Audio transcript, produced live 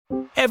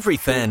Every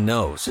fan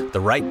knows the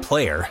right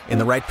player in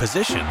the right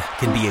position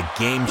can be a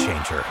game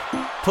changer.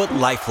 Put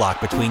LifeLock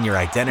between your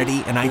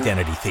identity and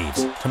identity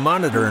thieves to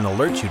monitor and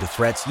alert you to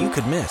threats you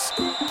could miss.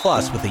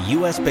 Plus, with a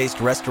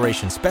U.S.-based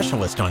restoration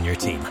specialist on your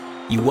team,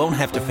 you won't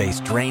have to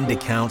face drained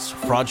accounts,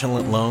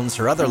 fraudulent loans,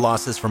 or other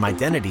losses from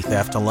identity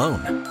theft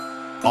alone.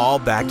 All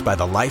backed by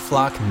the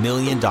LifeLock $1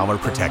 Million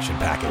Protection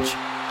Package.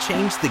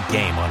 Change the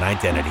game on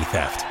identity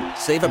theft.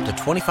 Save up to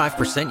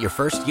 25% your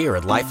first year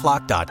at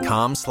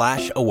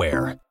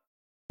LifeLock.com/aware.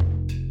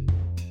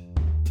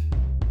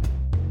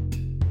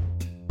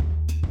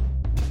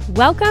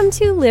 Welcome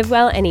to Live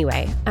Well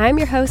Anyway. I'm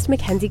your host,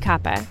 MacKenzie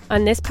Kappa.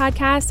 On this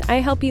podcast, I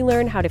help you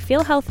learn how to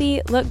feel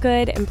healthy, look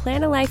good, and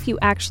plan a life you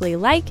actually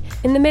like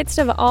in the midst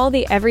of all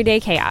the everyday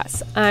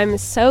chaos. I'm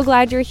so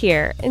glad you're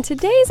here. And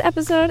today's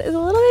episode is a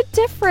little bit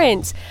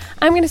different.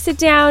 I'm going to sit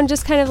down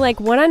just kind of like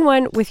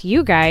one-on-one with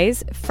you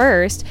guys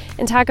first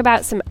and talk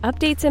about some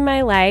updates in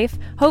my life,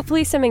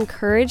 hopefully some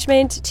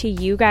encouragement to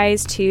you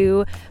guys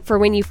too for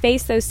when you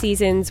face those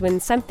seasons when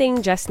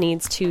something just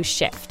needs to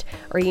shift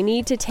or you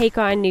need to take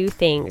on new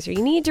things or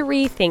you need to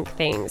rethink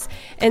things.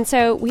 And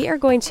so we are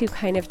going to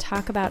kind of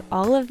talk about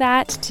all of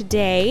that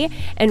today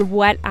and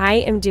what I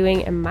am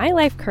doing in my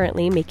life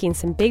currently, making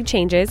some big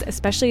changes,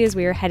 especially as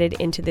we are headed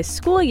into this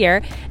school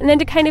year. And then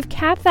to kind of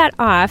cap that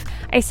off,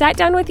 I sat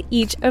down with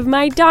each of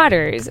my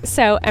daughters.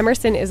 So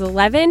Emerson is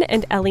 11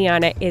 and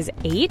Eliana is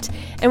 8.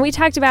 And we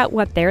talked about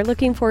what they're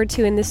looking forward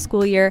to in this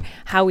school year,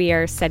 how we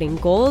are setting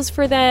goals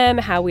for them,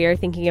 how we are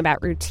thinking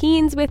about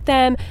routines with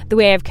them, the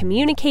way I've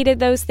communicated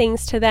those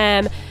things to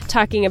them,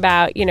 talking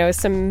about,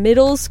 some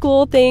middle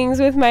school things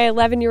with my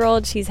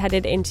 11-year-old. She's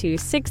headed into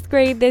 6th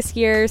grade this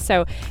year,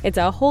 so it's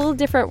a whole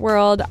different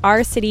world.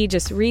 Our city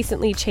just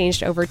recently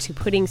changed over to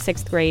putting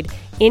 6th grade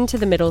into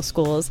the middle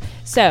schools.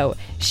 So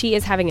she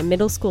is having a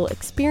middle school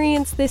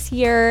experience this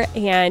year,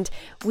 and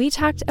we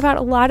talked about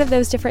a lot of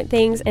those different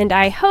things, and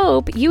I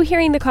hope you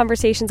hearing the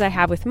conversations I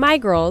have with my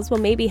girls will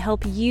maybe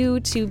help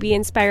you to be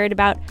inspired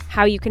about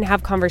how you can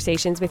have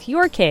conversations with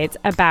your kids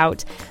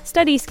about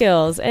study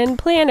skills and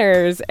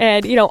planners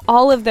and,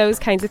 all of those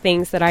kinds of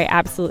things that I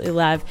absolutely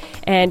love.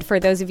 And for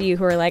those of you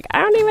who are like,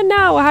 I don't even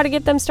know how to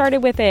get them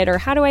started with it, or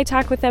how do I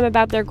talk with them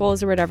about their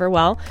goals or whatever,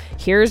 well,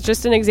 here's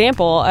just an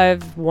example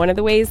of one of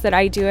the ways that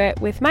I do it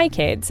with my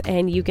kids,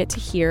 and you get to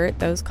hear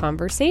those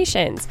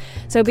conversations.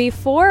 So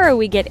before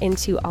we get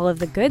into all of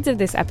the goods of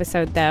this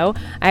episode, though,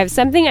 I have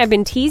something I've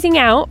been teasing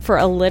out for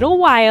a little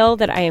while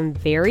that I am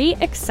very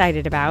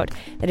excited about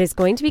that is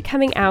going to be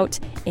coming out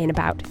in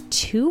about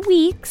 2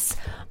 weeks.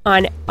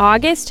 On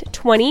August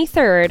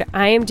 23rd,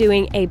 I am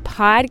doing a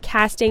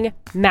podcasting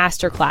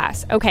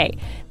masterclass. Okay,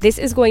 this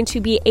is going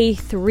to be a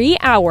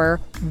 3-hour,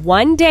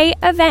 one-day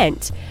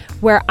event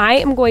where I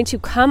am going to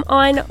come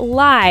on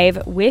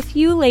live with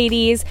you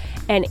ladies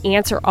and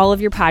answer all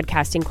of your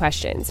podcasting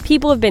questions.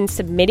 People have been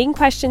submitting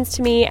questions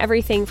to me,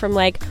 everything from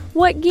like,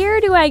 what gear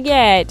do I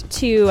get,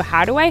 to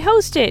how do I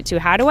host it,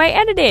 to how do I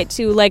edit it,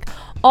 to like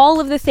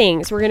all of the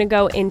things. We're going to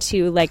go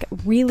into like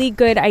really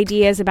good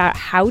ideas about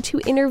how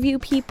to interview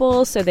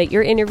people so that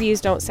your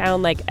interviews don't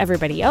sound like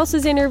everybody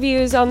else's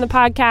interviews on the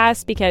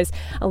podcast, because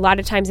a lot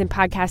of times in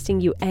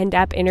podcasting, you end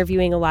up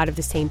interviewing a lot of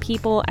the same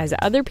people as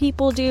other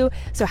people do.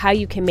 So how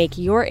you can make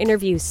your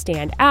interviews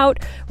stand out.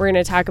 We're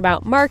going to talk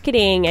about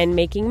marketing and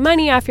making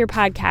money off your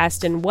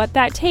podcast and what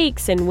that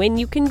takes and when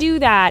you can do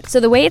that. So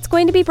the way it's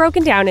going to be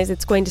broken down is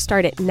it's going to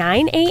start at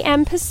 9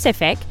 a.m.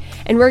 Pacific,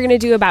 and we're going to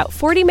do about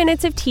 40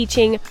 minutes of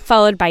teaching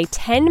followed by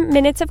 10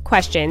 minutes of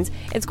questions.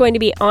 It's going to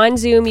be on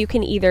Zoom. You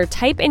can either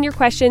type in your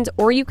questions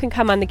or you can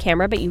come on the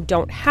camera, but you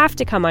don't have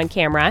to come on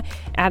camera.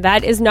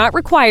 That is not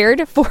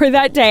required for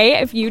that day.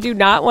 If you do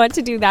not want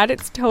to do that,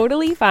 it's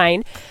totally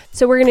fine.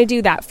 So we're going to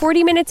do that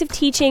 40 minutes of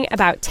teaching,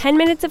 about 10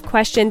 minutes of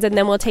questions, and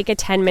then we'll take a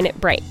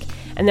 10-minute break.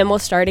 And then we'll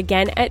start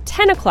again at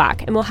 10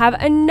 o'clock and we'll have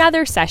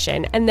another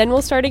session. And then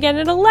we'll start again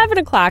at 11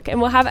 o'clock and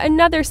we'll have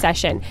another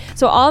session.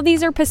 So all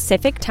these are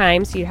Pacific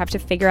time, so you have to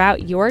figure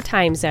out your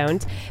time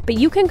zones. But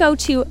you can go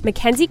to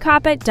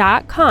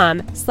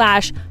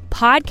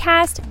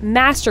MacKenzieKappa.com/podcast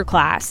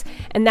masterclass.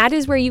 And that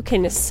is where you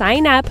can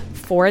sign up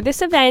for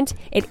this event.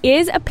 It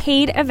is a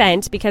paid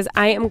event because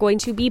I am going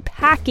to be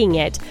packing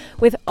it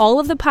with all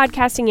of the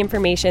podcasting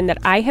information that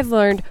I have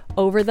learned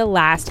over the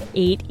last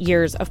 8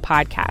 years of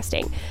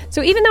podcasting.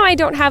 So even though I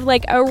don't have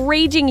like a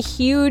raging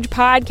huge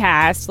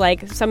podcast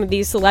like some of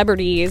these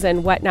celebrities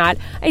and whatnot,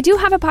 I do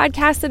have a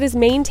podcast that is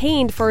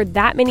maintained for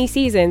that many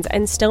seasons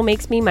and still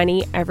makes me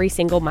money every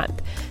single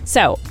month.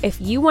 So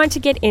if you want to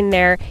get in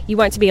there, you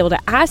want to be able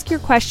to ask your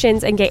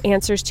questions and get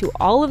answers to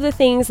all of the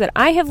things that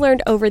I have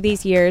learned over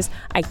these years,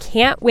 I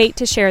can't wait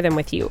to share them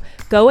with you.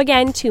 Go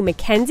again to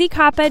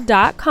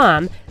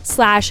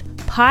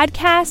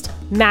MacKenzieKappa.com/podcast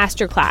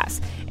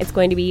masterclass. It's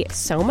going to be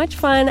so much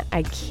fun.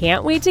 I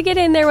can't wait to get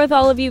in there with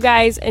all of you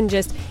guys and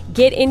just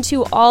get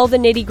into all the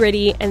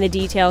nitty-gritty and the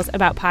details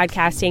about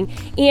podcasting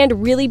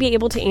and really be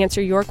able to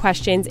answer your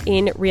questions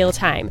in real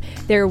time.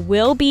 There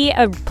will be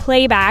a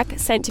playback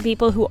sent to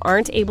people who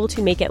aren't able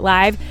to make it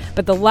live,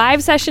 but the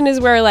live session is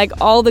where like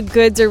all the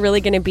goods are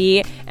really going to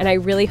be, and I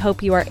really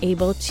hope you are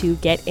able to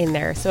get in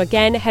there. So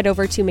again, head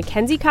over to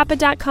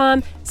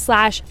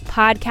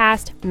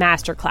MacKenzieKoppa.com/podcast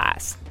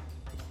masterclass.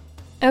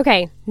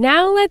 Okay,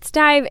 now let's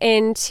dive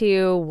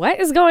into what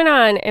is going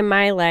on in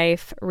my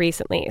life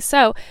recently.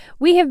 So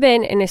we have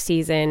been in a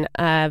season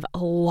of a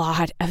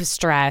lot of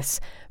stress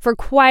for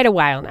quite a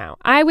while now.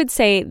 I would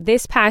say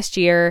this past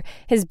year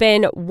has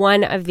been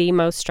one of the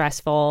most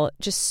stressful.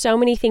 Just so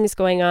many things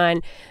going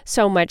on,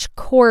 so much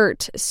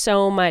court,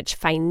 so much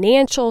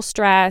financial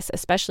stress,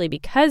 especially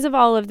because of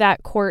all of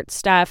that court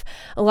stuff.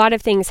 A lot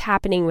of things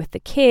happening with the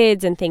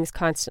kids and things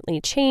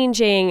constantly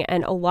changing,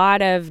 and a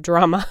lot of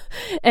drama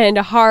and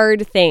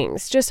hard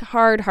things, just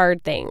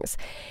hard things.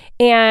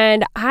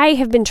 And I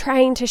have been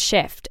trying to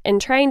shift and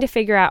trying to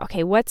figure out,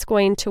 okay, what's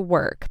going to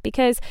work?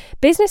 Because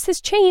business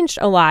has changed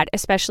a lot,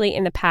 especially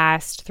in the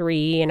past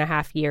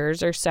 3.5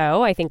 years or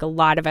so. I think a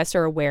lot of us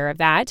are aware of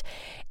that.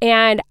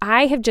 And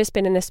I have just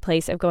been in this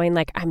place of going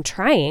like, I'm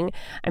trying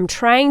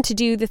to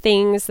do the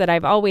things that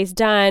I've always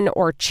done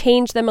or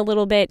change them a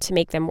little bit to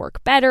make them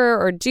work better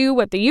or do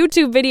what the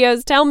YouTube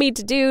videos tell me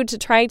to do to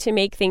try to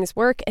make things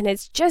work. And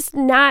it's just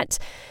not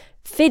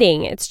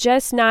fitting. It's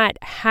just not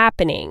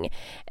happening.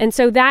 And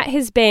so that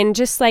has been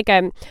just like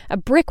a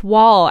brick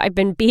wall I've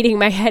been beating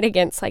my head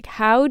against. Like,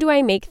 how do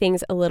I make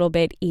things a little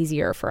bit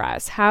easier for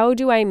us? How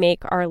do I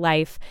make our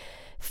life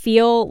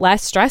feel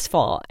less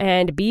stressful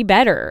and be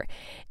better?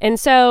 And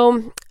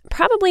so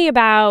probably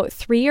about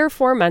 3 or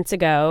 4 months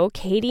ago,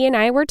 Katie and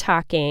I were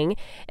talking,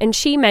 and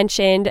she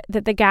mentioned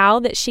that the gal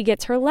that she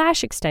gets her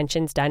lash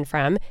extensions done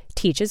from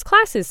teaches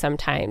classes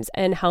sometimes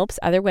and helps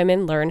other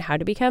women learn how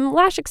to become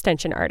lash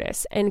extension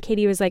artists. And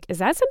Katie was like, is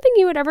that something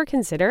you would ever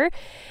consider?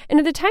 And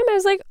at the time I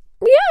was like,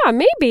 yeah,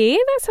 maybe.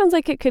 That sounds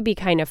like it could be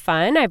kind of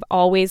fun. I've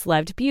always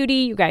loved beauty.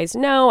 You guys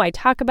know I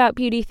talk about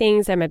beauty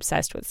things. I'm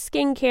obsessed with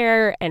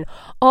skincare and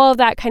all of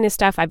that kind of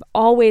stuff. I've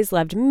always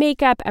loved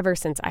makeup ever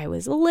since I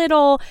was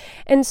little.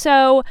 And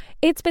so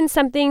it's been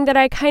something that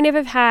I kind of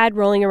have had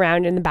rolling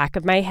around in the back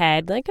of my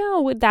head, like,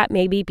 oh, would that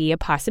maybe be a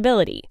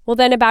possibility? Well,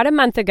 then about a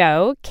month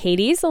ago,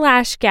 Katie's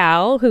lash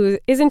gal, who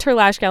isn't her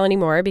lash gal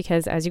anymore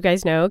because, as you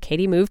guys know,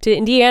 Katie moved to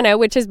Indiana,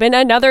 which has been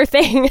another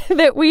thing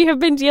that we have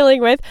been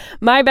dealing with.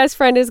 My best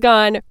friend is gone.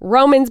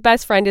 Roman's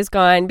best friend is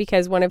gone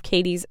because one of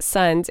Katie's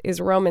sons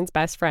is Roman's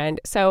best friend.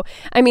 So,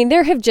 I mean,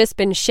 there have just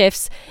been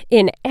shifts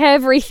in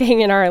everything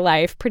in our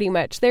life, pretty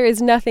much. There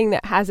is nothing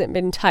that hasn't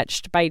been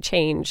touched by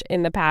change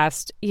in the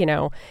past,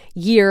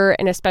 year,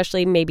 and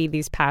especially maybe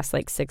these past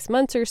 6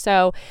 months or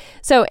so.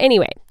 So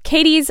anyway,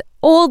 Katie's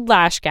old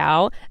lash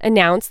gal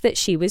announced that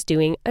she was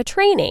doing a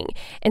training.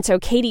 And so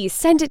Katie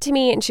sent it to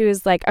me and she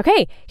was like,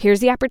 okay,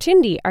 here's the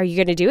opportunity. Are you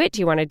going to do it? Do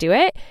you want to do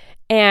it?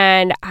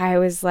 And I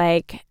was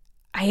like,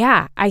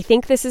 yeah, I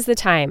think this is the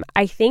time.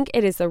 I think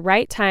it is the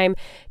right time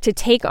to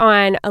take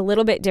on a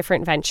little bit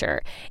different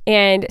venture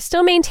and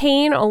still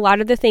maintain a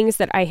lot of the things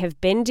that I have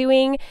been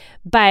doing,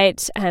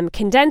 but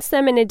condense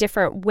them in a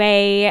different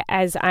way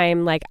as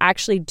I'm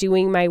actually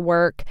doing my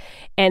work,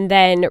 and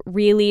then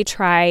really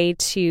try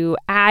to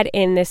add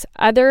in this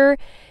other,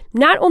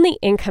 not only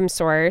income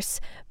source,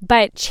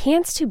 but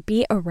chance to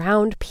be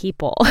around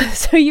people.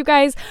 So you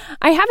guys,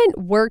 I haven't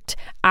worked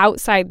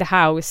outside the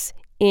house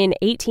in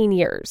 18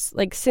 years.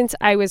 Since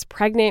I was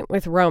pregnant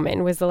with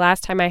Roman was the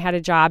last time I had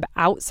a job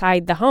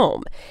outside the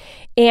home.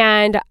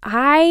 And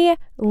I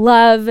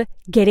love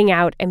getting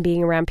out and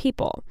being around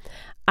people.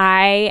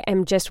 I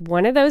am just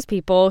one of those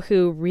people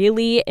who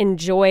really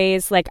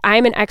enjoys,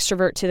 I'm an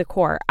extrovert to the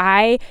core.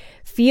 I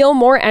feel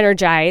more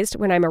energized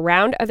when I'm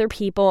around other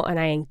people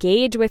and I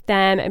engage with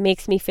them. It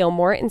makes me feel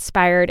more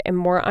inspired and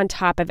more on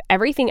top of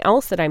everything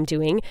else that I'm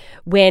doing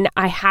when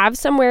I have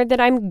somewhere that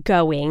I'm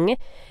going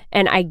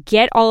and I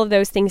get all of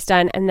those things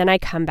done, and then I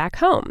come back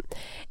home.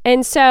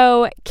 And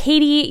so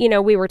Katie,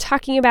 we were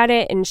talking about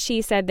it, and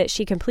she said that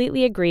she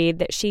completely agreed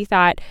that she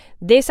thought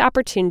this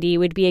opportunity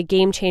would be a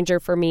game changer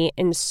for me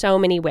in so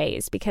many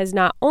ways, because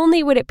not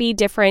only would it be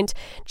different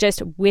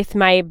just with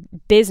my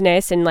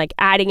business and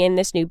adding in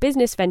this new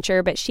business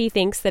venture, but she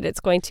thinks that it's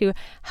going to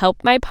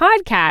help my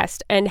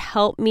podcast and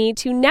help me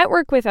to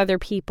network with other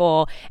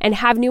people and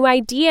have new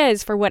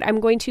ideas for what I'm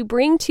going to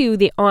bring to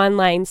the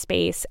online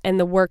space and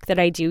the work that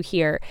I do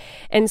here.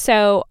 And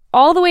so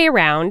all the way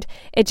around,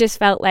 it just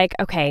felt like,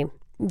 okay,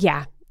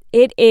 yeah,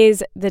 it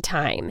is the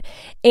time.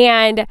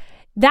 And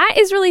that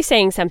is really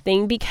saying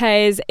something,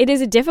 because it is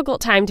a difficult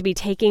time to be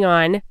taking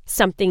on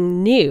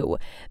something new.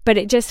 But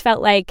it just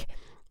felt like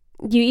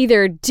you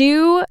either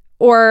do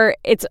or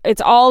it's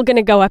all going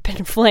to go up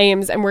in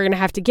flames and we're going to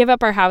have to give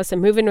up our house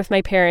and move in with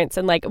my parents.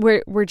 And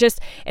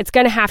it's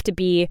going to have to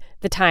be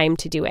the time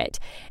to do it.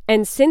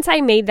 And since I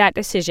made that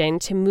decision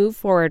to move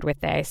forward with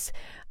this,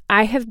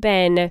 I have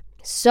been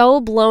so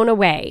blown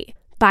away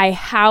by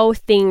how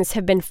things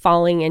have been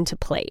falling into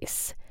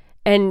place.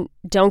 And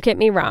don't get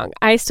me wrong.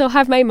 I still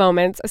have my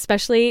moments,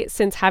 especially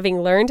since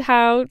having learned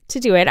how to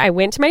do it. I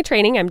went to my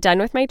training. I'm done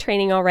with my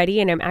training already,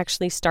 and I'm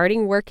actually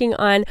starting working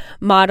on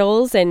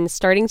models and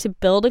starting to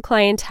build a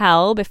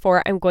clientele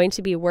before I'm going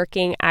to be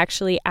working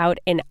actually out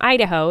in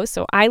Idaho.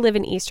 So I live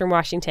in Eastern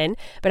Washington,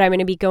 but I'm going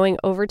to be going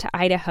over to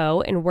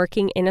Idaho and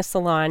working in a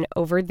salon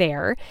over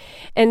there.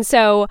 And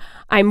so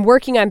I'm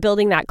working on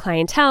building that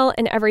clientele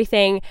and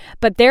everything.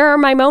 But there are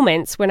my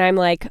moments when I'm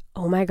like,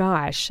 oh my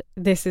gosh,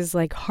 this is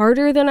like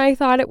harder than I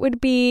thought it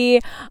would be.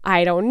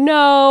 I don't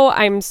know.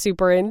 I'm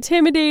super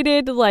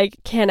intimidated. Like,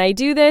 can I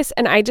do this?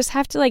 And I just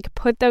have to like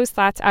put those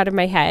thoughts out of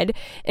my head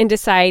and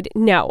decide,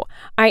 no,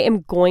 I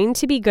am going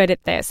to be good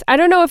at this. I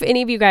don't know if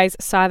any of you guys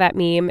saw that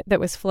meme that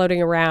was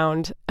floating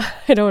around,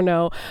 I don't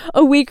know,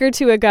 a week or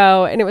two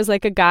ago. And it was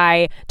like a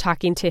guy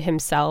talking to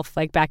himself,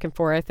 like back and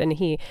forth. And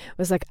he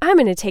was like, I'm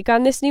going to take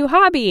on this new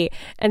hobby.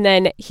 And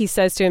then he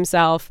says to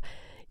himself,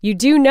 you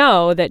do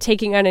know that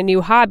taking on a new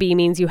hobby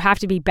means you have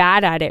to be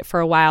bad at it for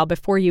a while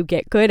before you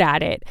get good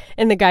at it.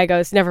 And the guy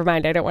goes, never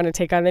mind, I don't want to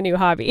take on the new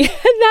hobby. And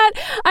that,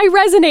 I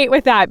resonate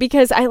with that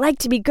because I like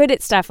to be good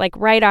at stuff like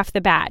right off the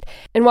bat.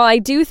 And while I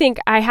do think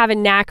I have a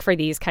knack for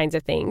these kinds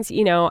of things,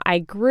 you know, I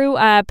grew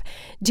up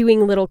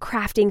doing little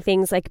crafting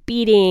things like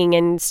beading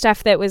and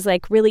stuff that was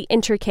like really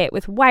intricate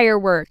with wire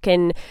work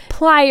and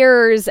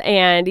pliers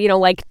and, you know,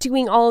 like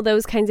doing all of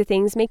those kinds of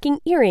things, making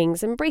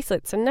earrings and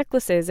bracelets and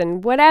necklaces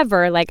and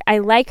whatever. Like I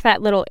like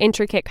that little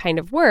intricate kind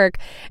of work.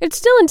 It's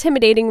still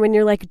intimidating when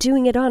you're like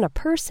doing it on a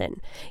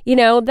person. You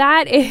know,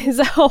 that is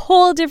a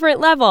whole different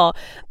level.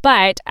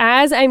 But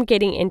as I'm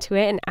getting into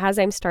it and as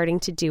I'm starting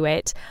to do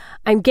it,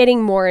 I'm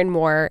getting more and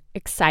more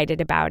excited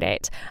about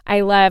it.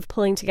 I love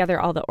pulling together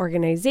all the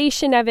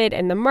organization of it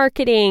and the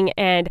marketing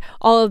and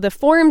all of the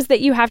forms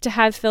that you have to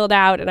have filled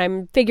out. And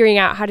I'm figuring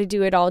out how to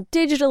do it all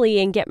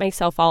digitally and get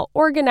myself all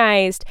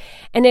organized.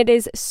 And it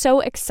is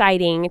so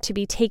exciting to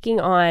be taking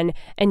on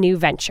a new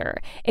venture.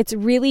 It's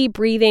really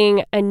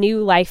breathing a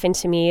new life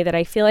into me that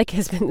I feel like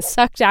has been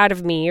sucked out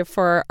of me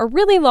for a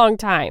really long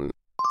time.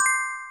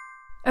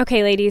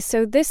 Okay, ladies,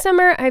 so this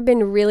summer I've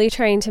been really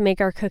trying to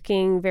make our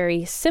cooking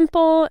very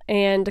simple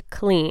and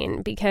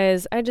clean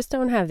because I just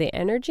don't have the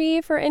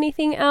energy for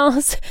anything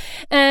else.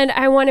 And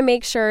I want to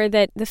make sure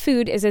that the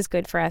food is as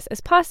good for us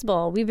as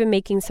possible. We've been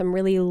making some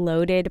really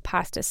loaded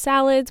pasta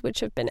salads,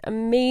 which have been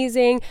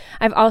amazing.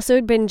 I've also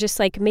been just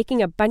like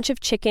making a bunch of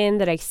chicken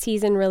that I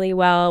season really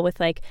well with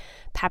like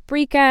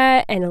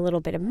paprika and a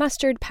little bit of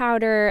mustard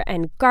powder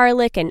and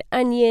garlic and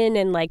onion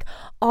and like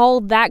all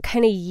that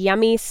kind of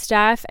yummy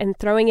stuff and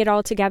throwing it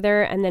all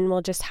together. And then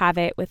we'll just have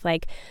it with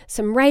like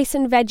some rice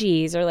and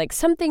veggies or like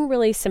something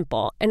really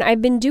simple. And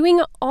I've been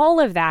doing all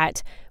of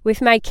that with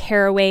my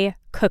Caraway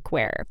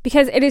cookware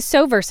because it is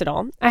so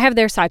versatile. I have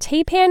their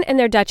saute pan and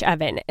their Dutch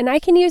oven, and I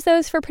can use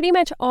those for pretty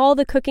much all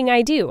the cooking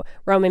I do.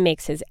 Roman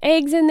makes his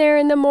eggs in there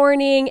in the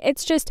morning.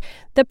 It's just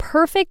the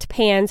perfect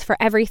pans for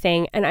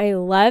everything, and I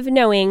love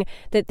knowing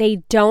that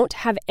they don't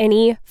have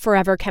any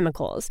forever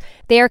chemicals.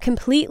 They are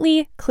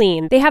completely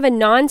clean. They have a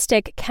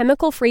non-stick,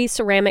 chemical-free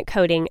ceramic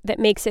coating that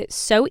makes it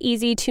so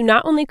easy to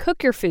not only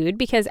cook your food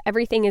because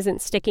everything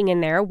isn't sticking in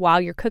there while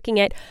you're cooking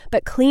it,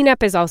 but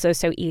cleanup is also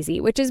so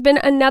easy, which has been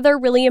another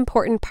really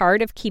important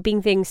part of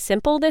keeping things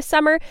simple this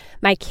summer.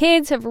 My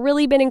kids have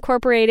really been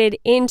incorporated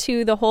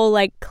into the whole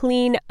like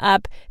clean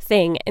up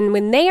thing. And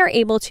when they are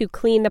able to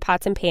clean the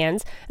pots and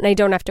pans and I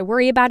don't have to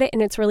worry about it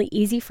and it's really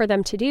easy for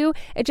them to do,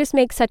 it just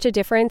makes such a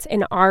difference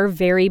in our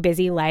very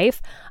busy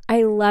life.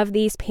 I love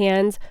these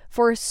pans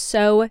for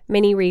so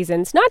many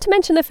reasons, not to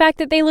mention the fact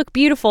that they look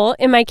beautiful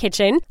in my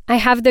kitchen. I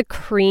have the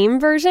cream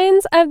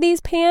versions of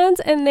these pans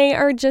and they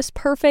are just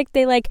perfect.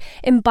 They like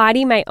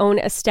embody my own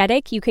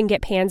aesthetic. You can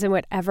get pans in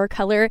whatever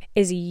color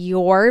is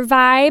your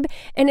vibe.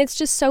 And it's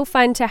just so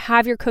fun to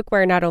have your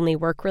cookware not only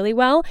work really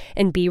well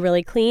and be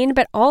really clean,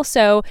 but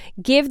also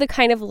give the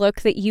kind of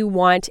look that you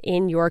want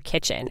in your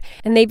kitchen.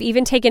 And they've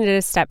even taken it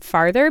a step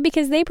farther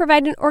because they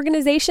provide an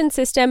organization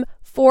system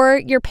for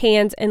your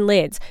pans and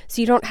lids.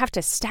 So you don't have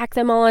to stack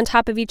them all on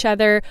top of each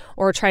other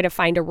or try to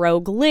find a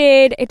rogue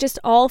lid. It just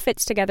all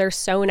fits together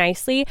so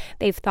nicely.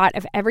 They've thought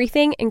of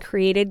everything and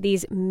created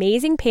these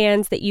amazing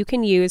pans that you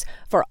can use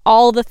for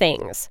all the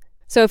things.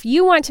 So if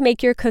you want to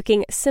make your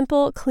cooking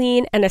simple,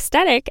 clean, and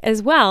aesthetic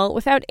as well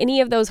without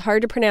any of those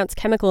hard to pronounce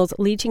chemicals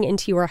leaching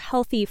into your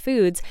healthy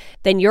foods,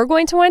 then you're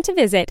going to want to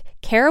visit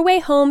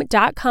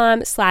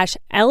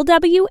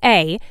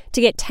carawayhome.com/LWA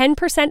to get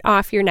 10%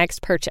 off your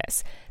next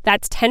purchase.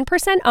 That's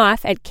 10%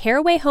 off at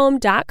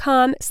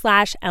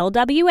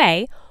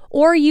carawayhome.com/LWA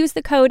or use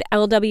the code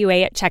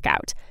LWA at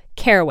checkout.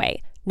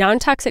 Caraway,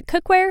 non-toxic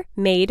cookware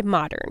made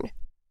modern.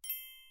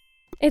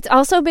 It's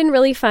also been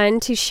really fun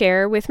to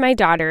share with my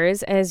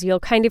daughters, as you'll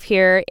kind of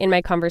hear in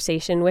my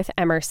conversation with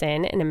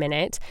Emerson in a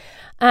minute.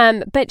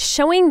 But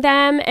showing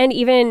them, and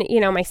even,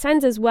 my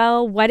sons as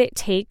well, what it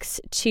takes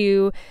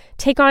to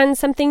take on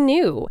something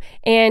new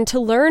and to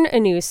learn a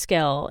new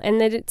skill,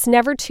 and that it's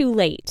never too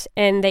late,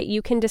 and that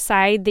you can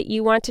decide that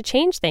you want to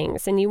change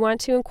things and you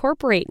want to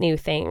incorporate new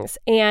things.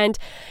 And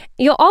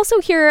you'll also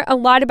hear a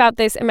lot about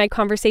this in my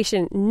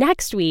conversation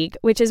next week,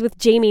 which is with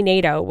Jamie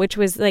Nato, which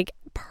was like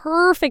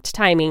perfect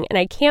timing. And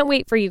I can't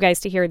wait for you guys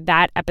to hear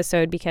that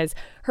episode because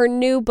her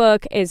new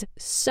book is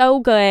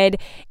so good.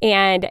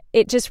 And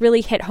it just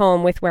really hit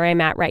home with where I'm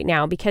at right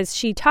now, because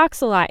she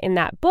talks a lot in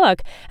that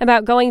book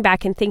about going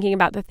back and thinking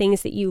about the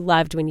things that you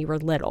loved when you were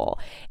little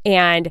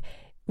and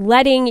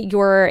letting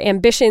your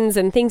ambitions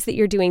and things that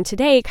you're doing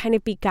today kind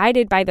of be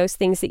guided by those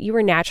things that you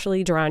were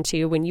naturally drawn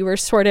to when you were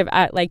sort of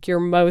at like your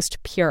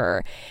most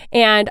pure.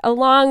 And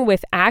along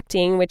with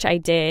acting, which I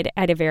did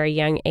at a very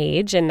young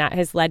age, and that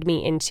has led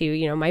me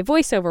into, my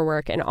voiceover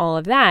work and all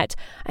of that,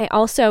 I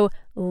also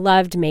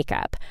loved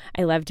makeup.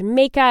 I loved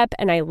makeup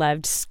and I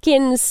loved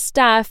skin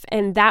stuff,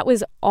 and that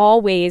was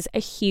always a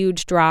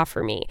huge draw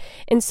for me.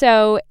 And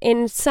so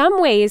in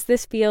some ways,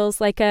 this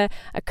feels like a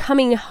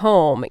coming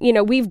home.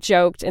 We've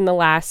joked in the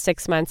last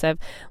 6 months of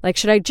like,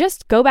 should I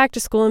just go back to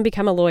school and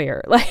become a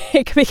lawyer?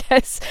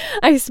 Because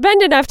I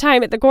spend enough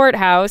time at the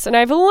courthouse and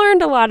I've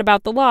learned a lot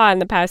about the law in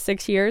the past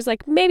 6 years.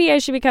 Like, maybe I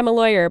should become a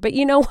lawyer. But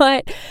you know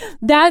what?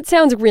 That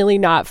sounds really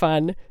not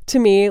fun to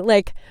me.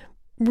 Like,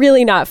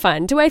 really not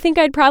fun. Do I think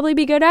I'd probably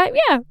be good at?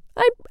 Yeah,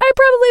 I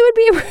probably would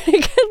be a pretty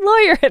good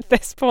lawyer at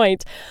this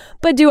point.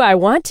 But do I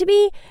want to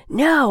be?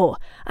 No,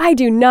 I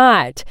do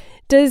not.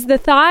 Does the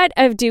thought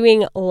of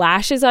doing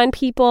lashes on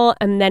people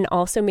and then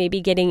also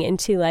maybe getting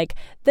into like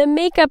the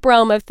makeup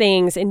realm of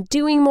things and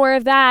doing more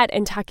of that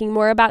and talking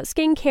more about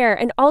skincare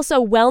and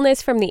also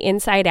wellness from the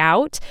inside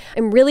out?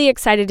 I'm really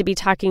excited to be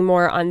talking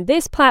more on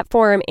this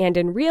platform and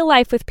in real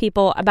life with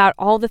people about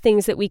all the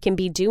things that we can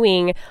be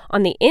doing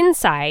on the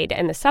inside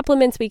and the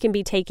supplements we can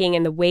be taking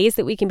and the ways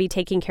that we can be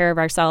taking care of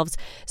ourselves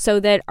so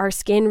that our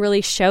skin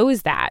really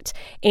shows that.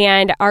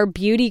 And our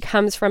beauty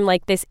comes from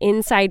like this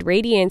inside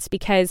radiance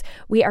because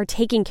we are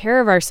taking care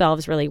of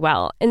ourselves really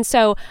well. And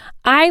so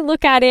I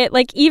look at it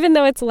like, even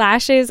though it's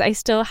lashes, I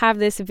still have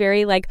this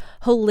very like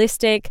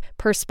holistic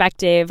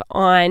perspective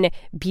on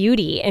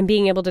beauty and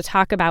being able to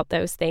talk about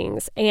those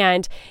things.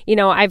 And,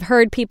 I've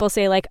heard people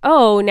say like,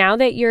 oh, now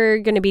that you're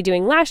going to be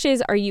doing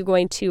lashes, are you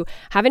going to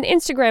have an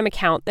Instagram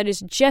account that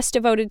is just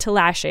devoted to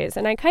lashes?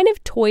 And I kind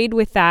of toyed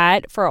with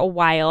that for a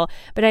while,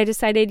 but I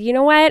decided, you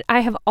know what?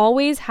 I have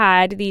always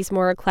had these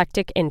more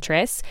eclectic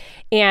interests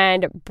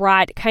and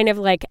brought kind of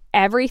like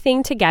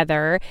everything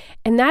together.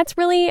 And that's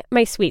really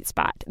my sweet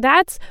spot.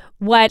 That's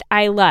what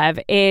I love,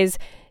 is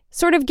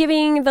sort of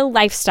giving the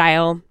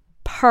lifestyle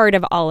part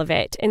of all of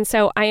it. And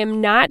so I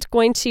am not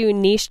going to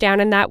niche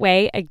down in that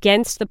way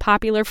against the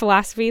popular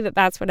philosophy that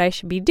that's what I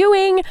should be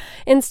doing.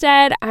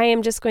 Instead, I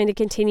am just going to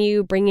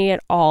continue bringing it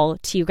all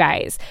to you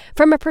guys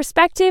from a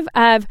perspective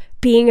of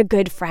being a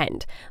good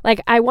friend.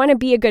 Like, I want to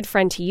be a good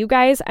friend to you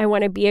guys. I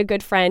want to be a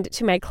good friend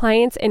to my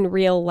clients in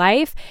real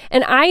life.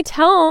 And I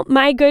tell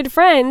my good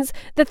friends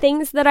the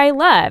things that I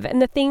love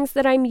and the things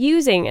that I'm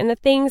using and the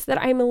things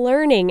that I'm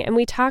learning. And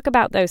we talk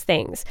about those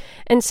things.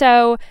 And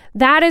so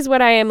that is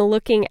what I am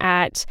looking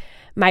at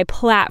my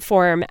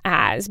platform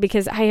as,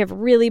 because I have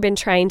really been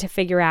trying to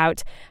figure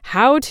out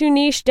how to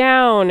niche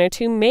down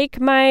to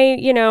make my,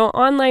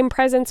 online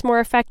presence more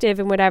effective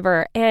and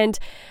whatever. And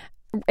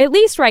at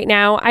least right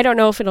now, I don't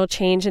know if it'll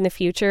change in the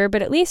future,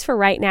 but at least for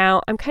right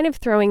now, I'm kind of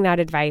throwing that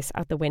advice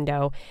out the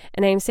window.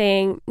 And I'm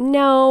saying,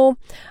 no,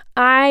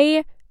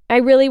 I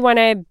really want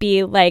to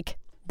be like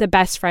the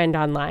best friend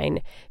online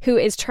who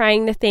is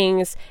trying the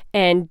things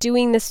and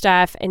doing the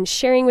stuff and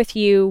sharing with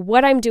you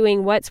what I'm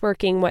doing, what's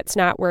working, what's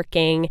not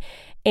working,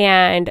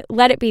 and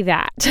let it be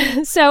that.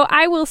 So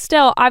I will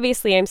still,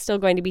 obviously, I'm still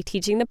going to be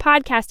teaching the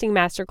podcasting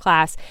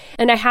masterclass,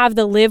 and I have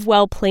the Live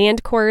Well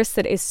Planned course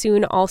that is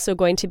soon also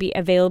going to be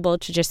available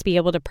to just be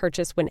able to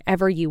purchase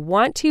whenever you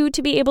want to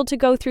be able to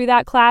go through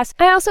that class.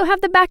 I also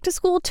have the back to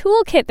school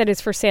toolkit that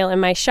is for sale in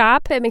my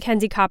shop at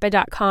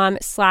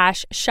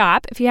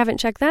MackenzieKoppa.com/shop. If you haven't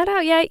checked that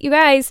out yet, you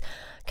guys,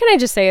 can I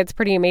just say it's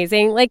pretty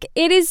amazing? Like,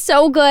 it is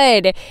so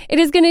good. It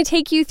is going to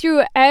take you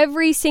through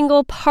every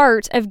single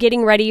part of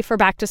getting ready for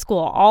back to school.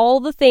 All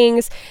the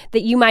things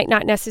that you might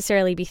not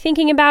necessarily be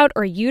thinking about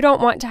or you don't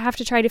want to have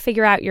to try to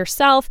figure out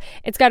yourself.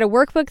 It's got a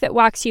workbook that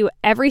walks you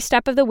every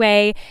step of the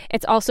way.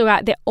 It's also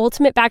got the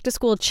ultimate back to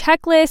school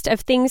checklist of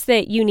things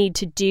that you need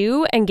to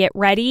do and get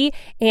ready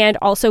and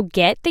also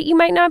get that you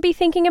might not be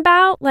thinking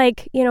about.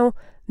 Like,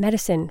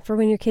 medicine for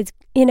when your kids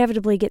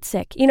inevitably get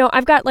sick.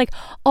 I've got like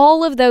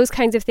all of those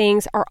kinds of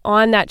things are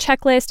on that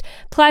checklist.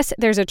 Plus,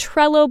 there's a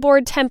Trello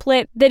board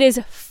template that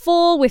is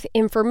full with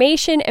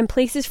information and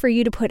places for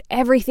you to put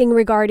everything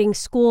regarding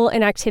school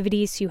and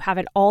activities so you have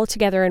it all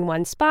together in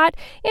one spot,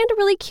 and a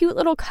really cute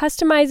little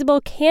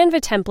customizable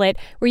Canva template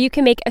where you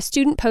can make a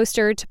student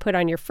poster to put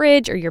on your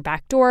fridge or your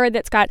back door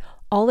that's got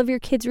all of your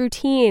kids'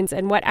 routines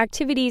and what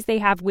activities they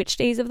have, which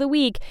days of the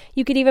week.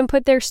 You could even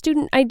put their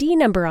student ID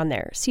number on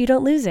there so you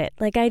don't lose it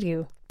like I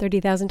do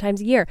 30,000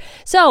 times a year.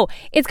 So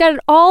it's got it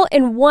all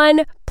in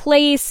one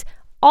place.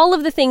 All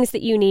of the things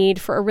that you need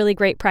for a really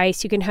great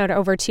price. You can head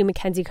over to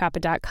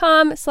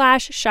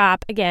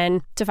MacKenzieKoppa.com/shop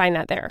again to find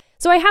that there.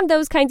 So I have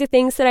those kinds of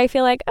things that I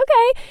feel like,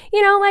 okay,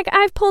 like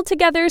I've pulled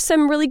together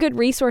some really good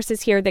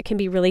resources here that can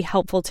be really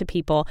helpful to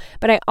people.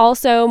 But I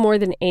also, more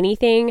than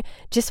anything,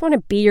 just want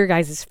to be your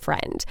guys'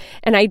 friend.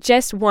 And I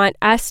just want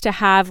us to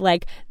have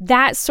like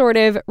that sort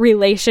of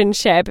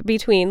relationship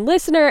between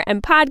listener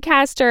and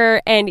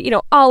podcaster and,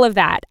 all of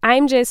that.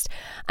 I'm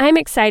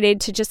excited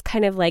to just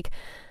kind of like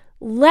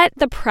let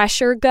the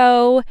pressure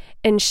go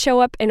and show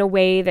up in a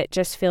way that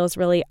just feels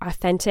really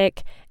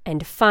authentic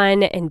and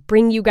fun and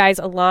bring you guys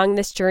along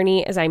this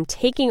journey as I'm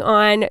taking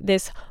on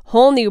this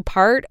whole new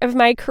part of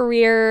my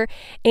career.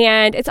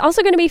 And it's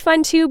also going to be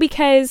fun too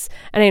because,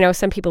 and I know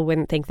some people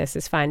wouldn't think this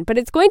is fun, but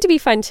it's going to be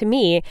fun to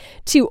me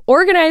to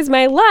organize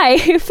my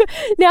life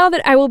now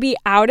that I will be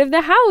out of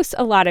the house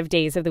a lot of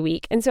days of the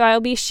week. And so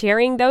I'll be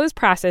sharing those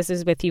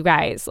processes with you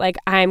guys. Like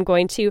I'm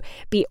going to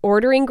be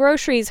ordering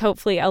groceries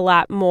hopefully a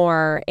lot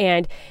more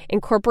and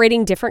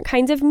incorporating different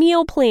kinds of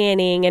meal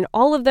planning and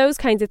all of those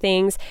kinds of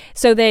things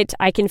so that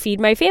I can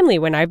feed my family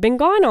when I've been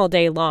gone all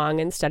day long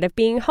instead of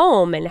being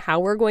home, and how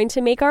we're going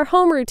to make our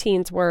home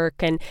routines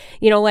work, and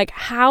like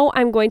how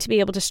I'm going to be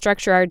able to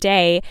structure our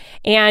day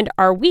and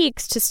our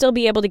weeks to still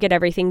be able to get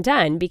everything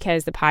done,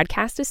 because the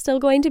podcast is still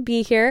going to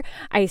be here.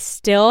 I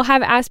still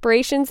have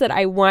aspirations that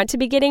I want to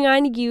be getting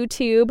on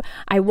YouTube.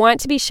 I want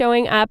to be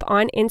showing up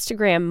on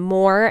Instagram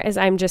more, as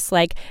I'm just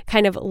like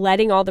kind of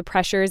letting all the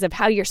pressures of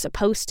how you're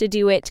supposed to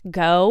do it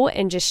go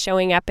and just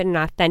showing up in an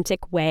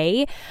authentic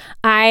way.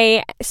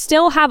 I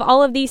still have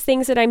all of these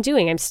things that I'm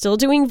doing. I'm still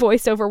doing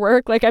voiceover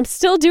work. Like I'm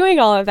still doing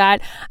all of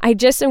that. I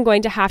just am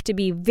going to have to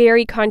be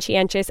very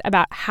conscientious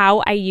about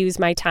how I use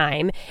my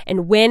time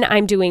and when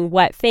I'm doing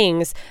what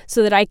things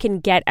so that I can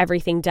get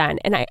everything done.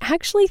 And I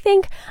actually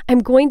think I'm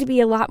going to be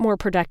a lot more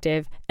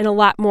productive and a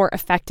lot more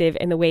effective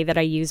in the way that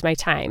I use my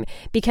time,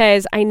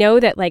 because I know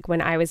that like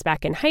when I was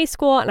back in high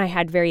school and I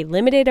had very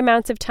limited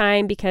amounts of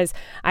time because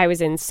I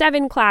was in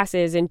 7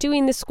 classes and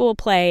doing the school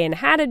play and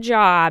had a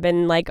job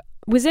and like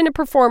was in a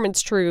performance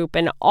troupe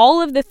and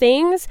all of the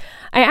things,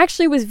 I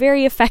actually was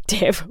very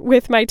effective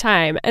with my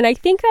time. And I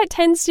think that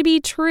tends to be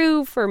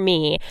true for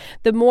me.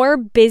 The more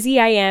busy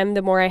I am,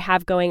 the more I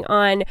have going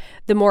on,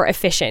 the more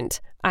efficient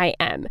I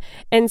am.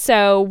 And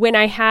so when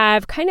I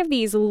have kind of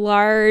these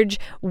large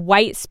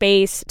white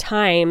space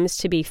times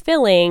to be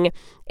filling,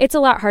 it's a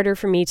lot harder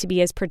for me to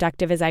be as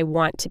productive as I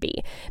want to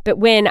be. But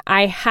when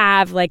I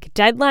have like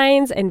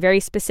deadlines and very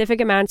specific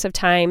amounts of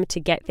time to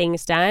get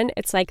things done,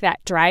 it's like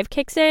that drive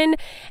kicks in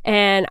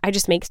and I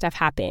just make stuff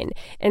happen.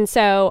 And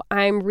so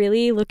I'm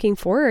really looking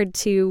forward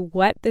to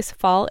what this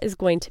fall is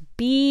going to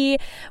be,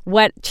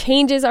 what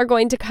changes are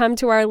going to come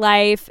to our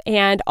life,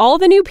 and all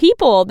the new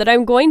people that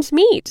I'm going to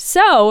meet.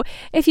 So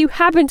if you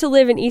happen to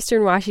live in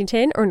Eastern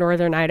Washington or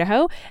Northern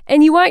Idaho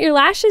and you want your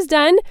lashes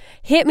done,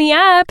 hit me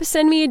up,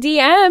 send me a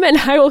DM, and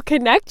I will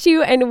connect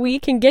you and we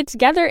can get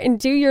together and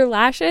do your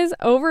lashes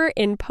over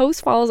in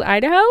Post Falls,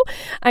 Idaho.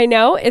 I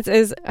know it's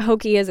as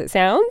hokey as it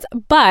sounds,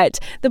 but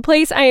the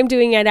place I am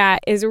doing it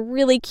at is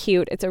really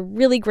cute. It's a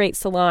really great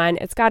salon.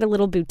 It's got a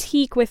little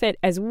boutique with it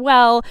as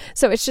well.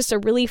 So it's just a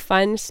really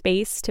fun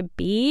space to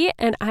be.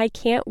 And I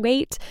can't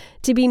wait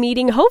to be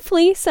meeting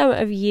hopefully some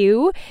of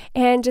you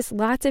and just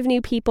lots of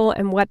new people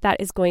and what that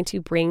is going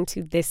to bring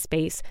to this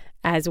space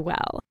as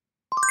well.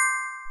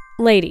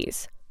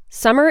 Ladies,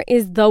 summer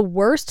is the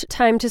worst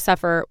time to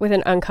suffer with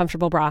an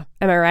uncomfortable bra.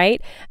 Am I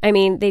right? I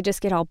mean, they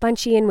just get all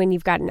bunchy, and when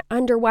you've got an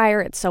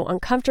underwire, it's so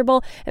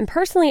uncomfortable. And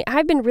personally,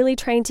 I've been really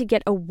trying to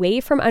get away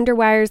from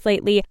underwires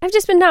lately. I've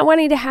just been not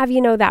wanting to have,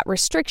 that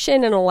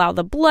restriction and allow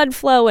the blood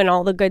flow and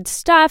all the good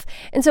stuff.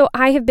 And so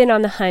I have been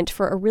on the hunt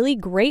for a really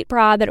great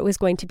bra that was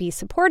going to be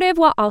supportive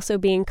while also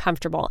being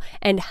comfortable.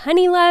 And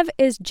Honeylove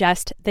is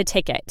just the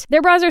ticket.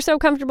 Their bras are so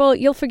comfortable,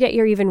 you'll forget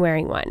you're even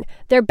wearing one.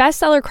 Their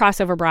bestseller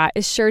crossover bra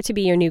is sure to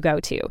be your new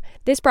go-to.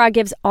 This bra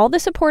gives all the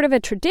support of a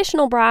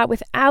traditional bra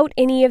without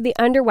any of the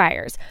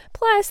underwires.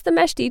 Plus, the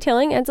mesh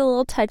detailing adds a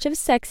little touch of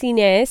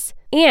sexiness.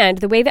 And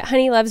the way that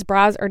Honeylove's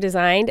bras are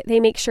designed, they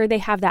make sure they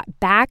have that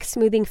back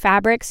smoothing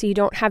fabric so you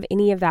don't have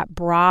any of that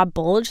bra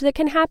bulge that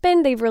can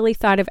happen. They've really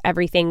thought of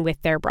everything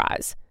with their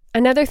bras.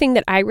 Another thing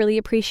that I really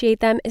appreciate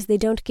them is they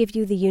don't give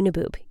you the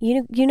uniboob.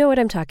 You know what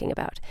I'm talking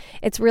about.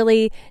 It's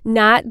really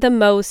not the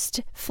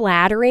most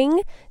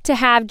flattering to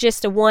have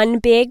just a one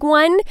big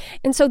one.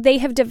 And so they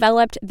have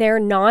developed their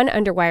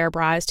non-underwire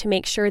bras to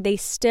make sure they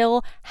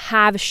still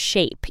have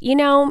shape.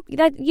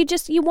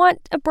 That you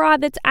want a bra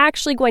that's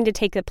actually going to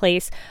take the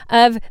place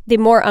of the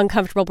more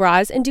uncomfortable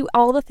bras and do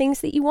all the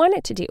things that you want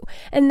it to do.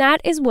 And that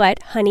is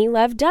what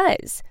Honeylove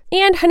does.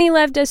 And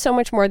Honeylove does so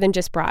much more than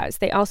just bras.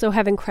 They also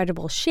have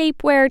incredible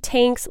shapewear,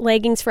 tanks,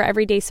 leggings for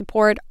everyday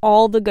support,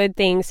 all the good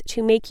things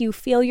to make you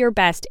feel your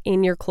best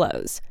in your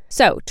clothes.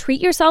 So treat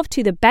yourself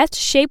to the best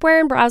shapewear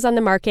and bras on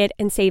the market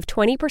and save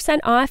 20%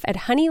 off at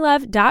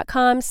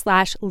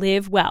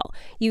honeylove.com/livewell.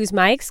 Use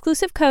my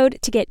exclusive code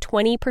to get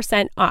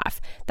 20%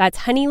 off. That's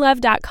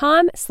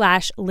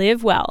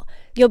honeylove.com/livewell.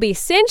 You'll be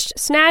cinched,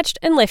 snatched,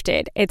 and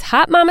lifted. It's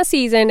hot mama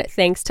season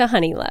thanks to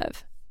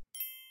Honeylove.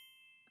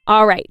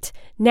 All right,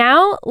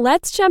 now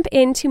let's jump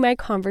into my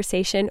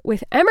conversation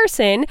with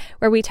Emerson,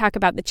 where we talk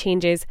about the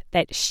changes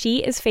that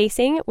she is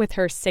facing with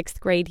her 6th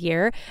grade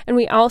year. And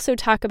we also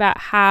talk about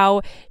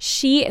how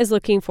she is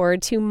looking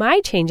forward to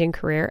my changing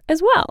career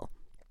as well.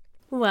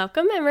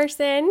 Welcome,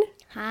 Emerson.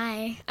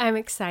 Hi. I'm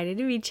excited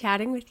to be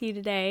chatting with you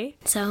today.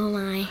 So am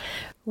I.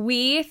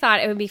 We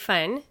thought it would be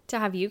fun to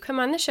have you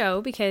come on the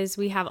show because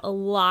we have a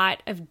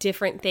lot of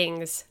different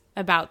things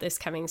about this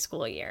coming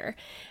school year.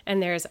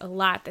 And there's a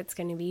lot that's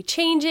going to be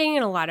changing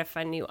and a lot of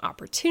fun new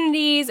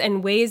opportunities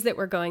and ways that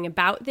we're going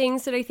about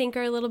things that I think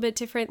are a little bit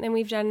different than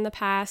we've done in the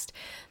past.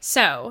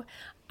 So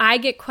I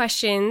get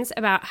questions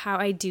about how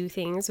I do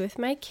things with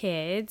my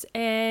kids.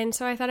 And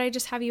so I thought I'd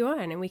just have you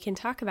on and we can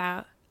talk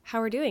about how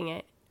we're doing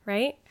it,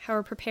 right? How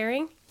we're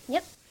preparing.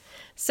 Yep.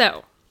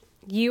 So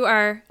you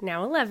are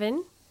now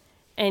 11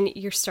 and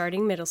you're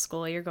starting middle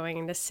school. You're going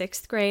into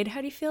 6th grade.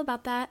 How do you feel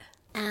about that?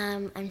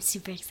 I'm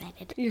super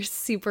excited. You're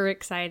super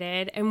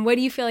excited. And what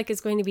do you feel like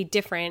is going to be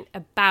different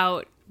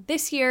about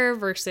this year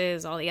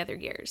versus all the other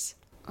years?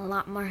 A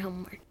lot more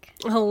homework.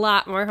 A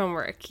lot more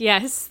homework.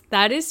 Yes,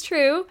 that is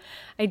true.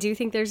 I do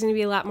think there's going to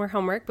be a lot more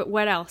homework, but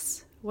what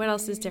else? What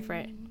else is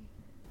different?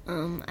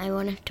 I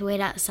won't have to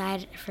wait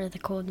outside for the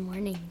cold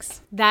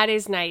mornings. That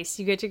is nice.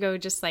 You get to go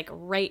just like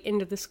right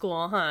into the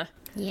school, huh?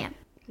 Yeah.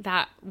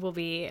 That will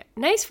be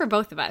nice for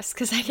both of us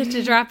because I get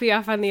to drop you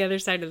off on the other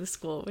side of the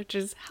school, which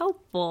is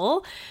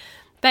helpful.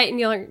 But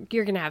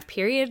you're going to have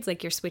periods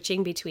like you're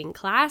switching between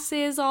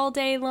classes all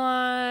day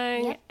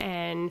long. Yep.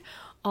 And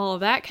all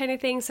of that kind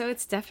of thing. So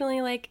it's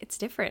definitely like it's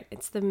different.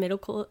 It's the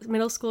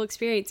middle school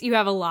experience. You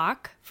have a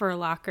lock for a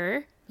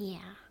locker. Yeah.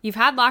 You've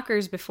had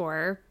lockers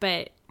before,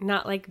 but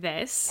not like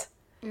this.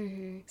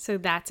 Mm-hmm. So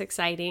that's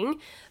exciting.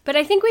 But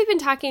I think we've been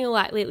talking a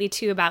lot lately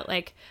too about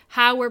like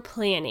how we're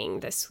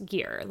planning this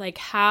year, like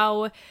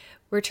how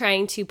we're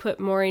trying to put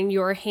more in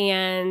your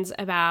hands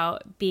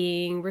about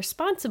being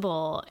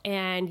responsible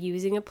and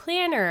using a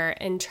planner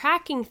and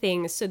tracking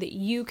things so that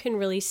you can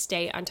really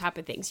stay on top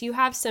of things. You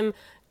have some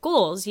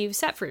goals you've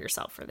set for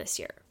yourself for this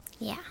year.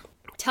 Yeah.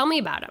 Tell me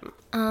about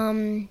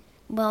them.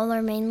 Well,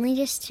 they're mainly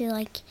just to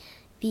like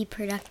be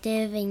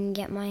productive and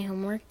get my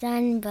homework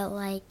done, but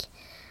like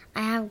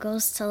I have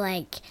goals to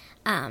like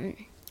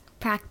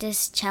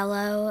practice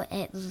cello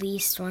at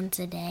least once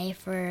a day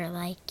for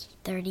like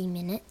 30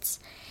 minutes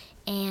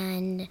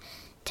and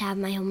to have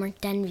my homework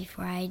done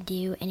before I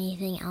do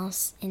anything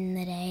else in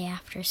the day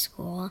after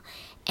school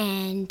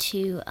and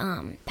to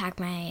pack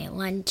my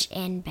lunch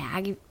and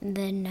bag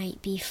the night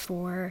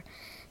before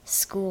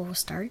school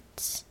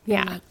starts.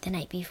 Yeah. And, like the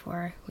night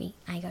before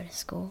I go to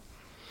school.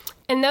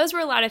 And those were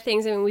a lot of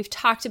things. I mean, we've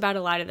talked about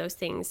a lot of those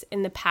things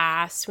in the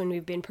past when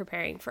we've been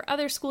preparing for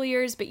other school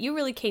years, but you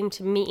really came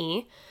to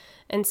me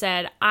and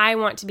said, I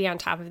want to be on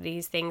top of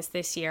these things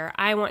this year.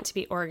 I want to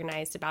be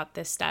organized about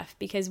this stuff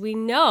because we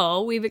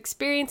know we've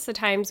experienced the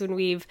times when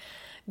we've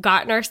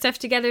gotten our stuff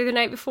together the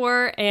night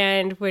before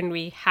and when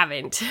we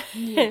haven't.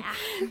 Yeah.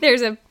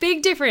 There's a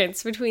big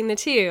difference between the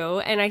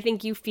two, and I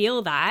think you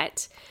feel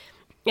that.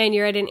 And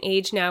you're at an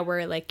age now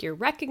where like you're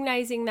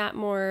recognizing that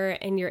more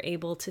and you're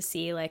able to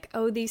see like,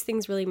 oh, these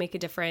things really make a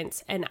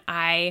difference. And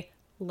I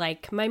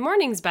like my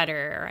mornings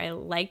better. Or I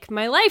like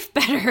my life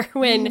better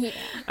when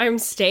I'm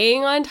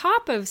staying on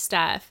top of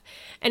stuff.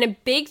 And a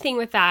big thing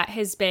with that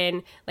has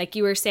been, like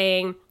you were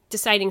saying,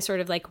 deciding sort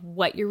of like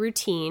what your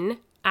routine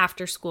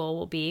after school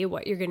will be,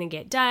 what you're going to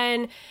get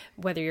done,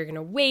 whether you're going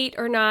to wait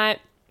or not.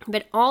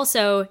 But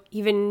also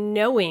even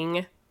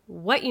knowing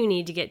what you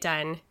need to get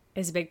done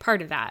is a big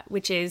part of that,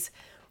 which is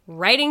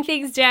writing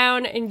things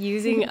down and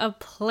using a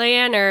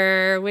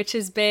planner, which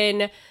has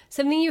been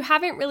something you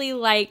haven't really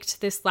liked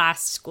this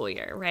last school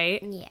year,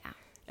 right? Yeah.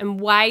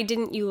 And why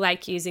didn't you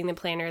like using the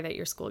planner that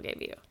your school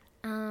gave you?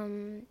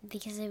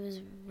 Because it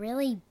was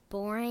really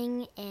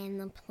boring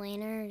and the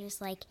planner just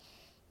like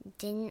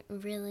didn't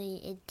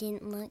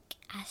look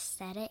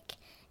aesthetic,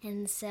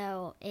 and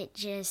so it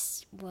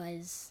just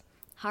was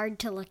hard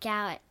to look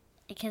at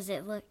because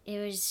it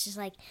was just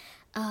like,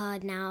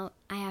 now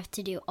I have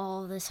to do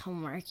all this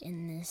homework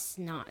in this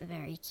not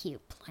very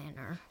cute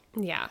planner.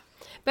 Yeah.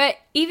 But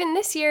even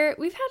this year,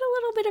 we've had a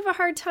little bit of a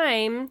hard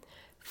time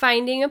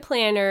finding a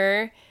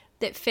planner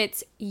that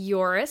fits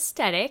your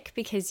aesthetic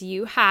because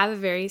you have a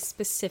very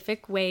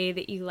specific way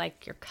that you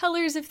like your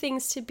colors of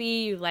things to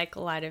be. You like a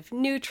lot of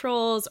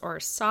neutrals or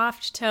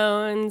soft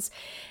tones,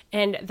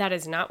 and that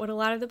is not what a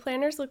lot of the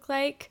planners look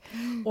like.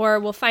 Or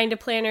we'll find a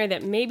planner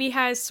that maybe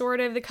has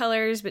sort of the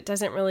colors but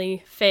doesn't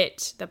really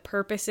fit the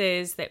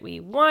purposes that we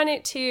want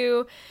it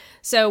to.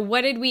 So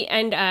what did we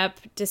end up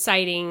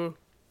deciding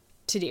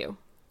to do?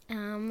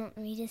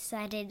 We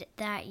decided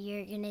that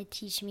you're going to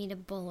teach me to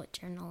bullet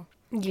journal.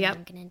 Yep.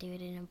 I'm going to do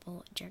it in a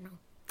bullet journal.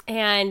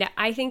 And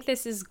I think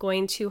this is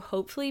going to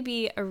hopefully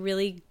be a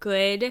really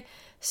good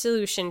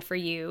solution for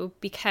you,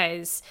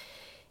 because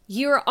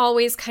you're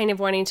always kind of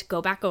wanting to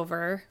go back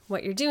over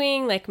what you're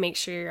doing, like make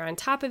sure you're on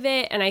top of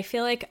it. And I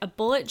feel like a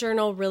bullet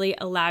journal really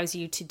allows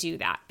you to do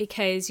that,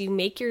 because you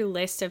make your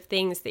list of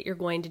things that you're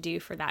going to do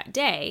for that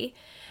day,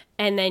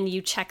 and then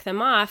you check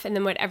them off, and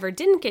then whatever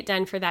didn't get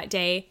done for that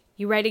day,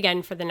 you write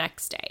again for the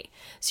next day.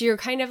 So you're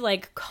kind of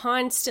like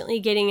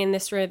constantly getting in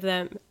this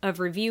rhythm of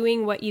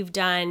reviewing what you've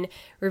done,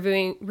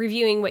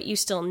 reviewing what you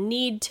still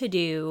need to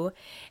do.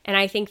 And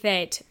I think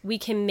that we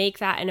can make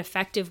that an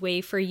effective way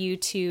for you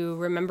to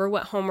remember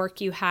what homework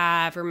you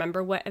have,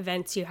 remember what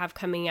events you have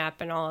coming up,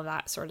 and all of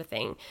that sort of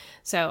thing.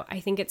 So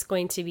I think it's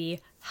going to be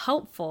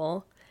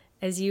helpful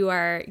as you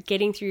are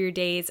getting through your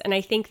days. And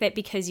I think that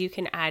because you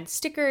can add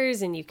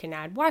stickers and you can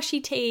add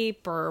washi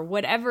tape or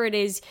whatever it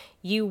is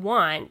you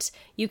want,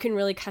 you can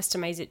really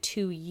customize it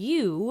to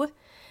you.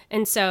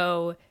 And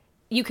so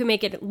you can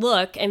make it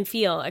look and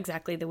feel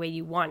exactly the way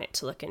you want it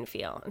to look and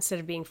feel, instead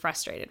of being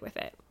frustrated with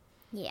it.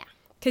 Yeah.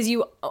 Because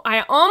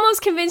I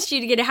almost convinced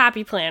you to get a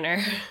happy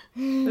planner.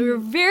 We were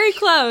very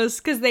close,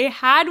 because they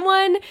had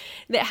one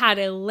that had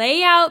a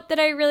layout that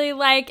I really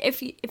like.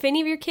 If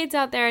any of your kids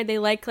out there, they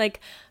like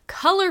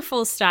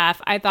colorful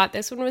stuff, I thought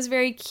this one was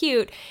very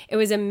cute. It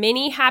was a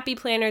mini happy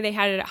planner. They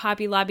had it at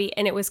Hobby Lobby,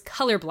 and it was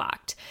color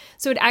blocked.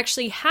 So it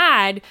actually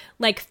had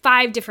like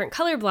 5 different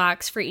color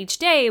blocks for each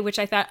day, which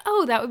I thought,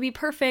 oh, that would be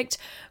perfect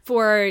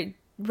for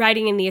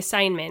writing in the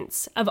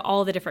assignments of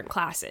all the different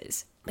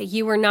classes. But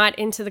you were not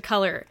into the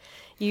color.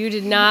 You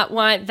did not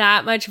want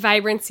that much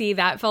vibrancy.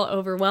 That felt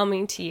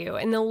overwhelming to you.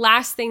 And the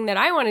last thing that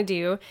I want to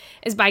do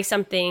is buy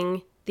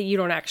something that you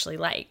don't actually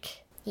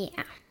like.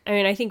 Yeah. I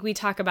mean, I think we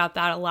talk about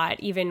that a lot,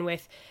 even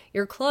with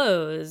your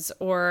clothes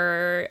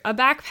or a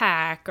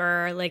backpack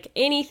or like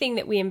anything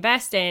that we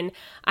invest in.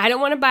 I don't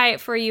want to buy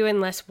it for you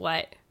unless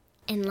what?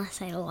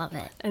 Unless I love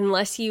it.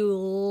 Unless you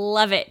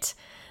love it.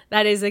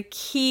 That is a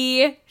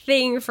key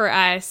thing for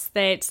us.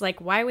 That's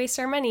like, why waste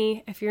our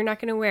money if you're not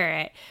going to wear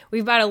it?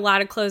 We've bought a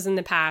lot of clothes in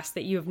the past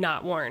that you have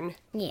not worn.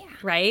 Yeah.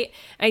 Right?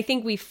 I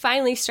think we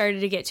finally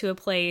started to get to a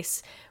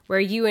place where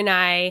you and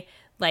I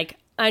like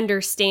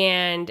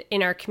understand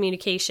in our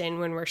communication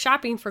when we're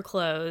shopping for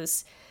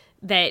clothes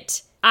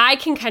that I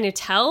can kind of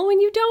tell when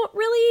you don't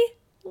really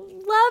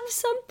love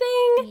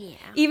something. Yeah.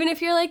 Even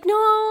if you're like, no,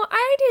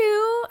 I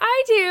do.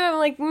 I'm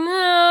like,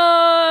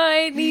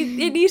 no, it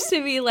needs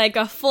to be like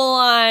a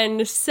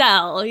full-on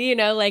sell, you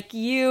know, like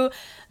you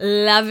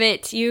love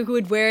it. You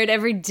would wear it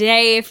every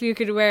day if you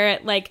could wear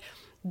it. Like,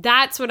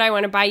 that's what I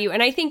want to buy you.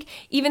 And I think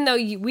even though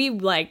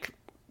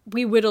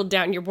we whittled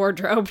down your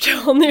wardrobe to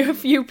only a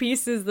few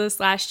pieces this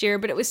last year,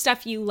 but it was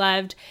stuff you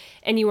loved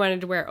and you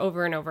wanted to wear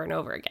over and over and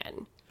over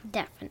again.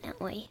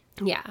 Definitely.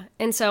 Yeah.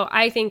 And so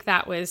I think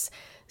that was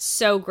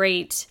so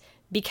great,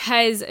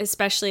 because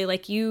especially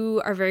like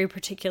you are very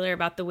particular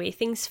about the way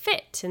things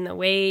fit and the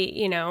way,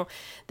 you know,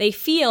 they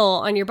feel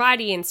on your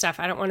body and stuff.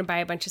 I don't want to buy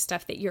a bunch of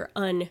stuff that you're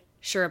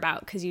unsure about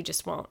because you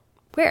just won't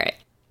wear it.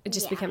 It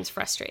just becomes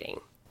frustrating.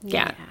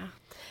 Yeah.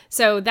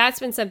 So that's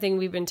been something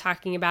we've been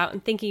talking about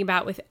and thinking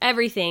about with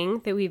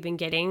everything that we've been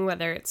getting,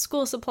 whether it's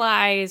school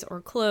supplies or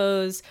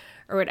clothes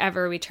or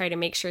whatever. We try to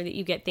make sure that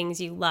you get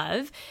things you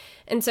love.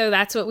 And so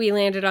that's what we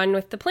landed on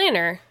with the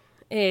planner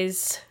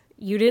is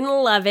you didn't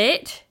love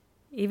it,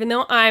 even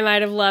though I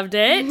might have loved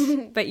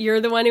it, but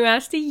you're the one who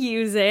has to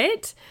use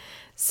it.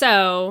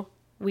 So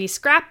we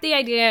scrapped the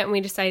idea and we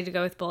decided to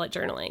go with bullet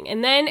journaling.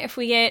 And then if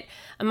we get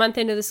a month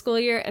into the school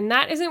year and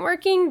that isn't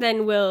working,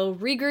 then we'll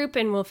regroup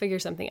and we'll figure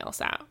something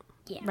else out.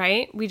 Yeah.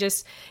 Right?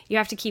 You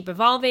have to keep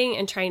evolving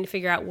and trying to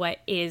figure out what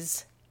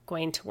is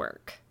going to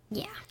work.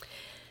 Yeah.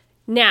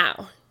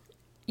 Now,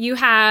 you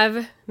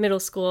have middle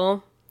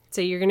school,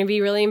 so you're going to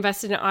be really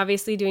invested in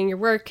obviously doing your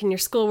work and your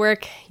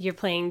schoolwork. You're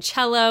playing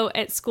cello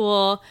at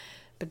school,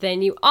 but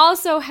then you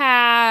also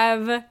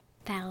have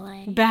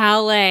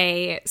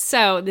ballet.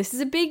 So this is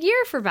a big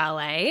year for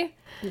ballet.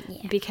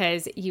 Yeah.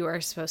 Because you are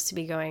supposed to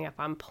be going up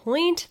on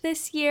point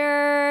this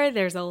year.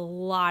 There's a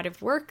lot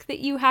of work that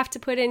you have to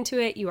put into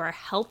it. You are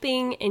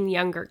helping in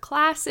younger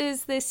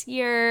classes this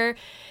year.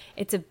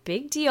 It's a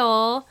big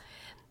deal.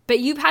 But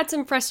you've had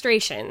some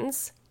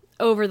frustrations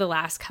over the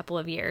last couple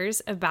of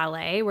years of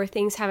ballet where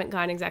things haven't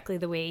gone exactly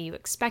the way you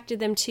expected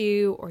them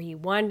to or you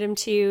wanted them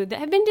to, that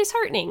have been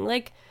disheartening,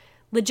 like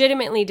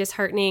legitimately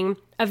disheartening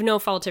of no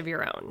fault of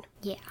your own.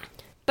 Yeah.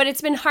 But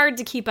it's been hard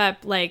to keep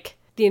up like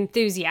the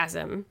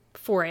enthusiasm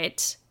for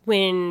it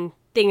when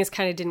things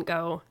kind of didn't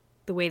go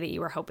the way that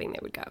you were hoping they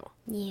would go.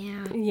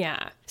 Yeah.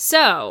 Yeah.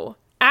 So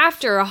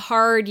after a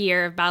hard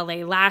year of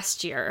ballet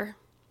last year,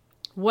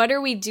 what are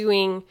we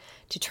doing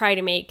to try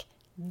to make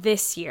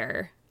this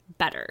year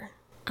better?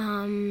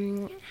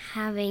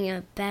 Having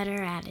a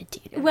better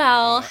attitude.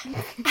 Well,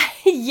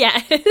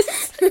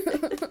 yes.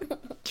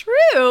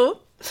 True.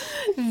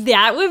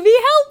 That would be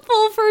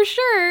helpful for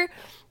sure.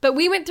 But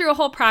we went through a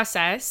whole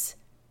process,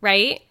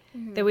 right?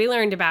 Mm-hmm. That we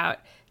learned about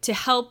to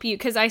help you,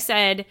 because I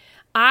said,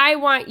 I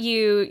want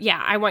you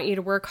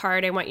to work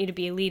hard. I want you to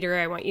be a leader.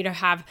 I want you to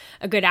have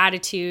a good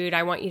attitude.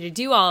 I want you to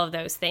do all of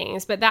those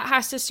things. But that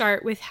has to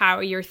start with how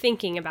you're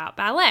thinking about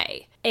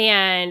ballet.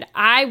 And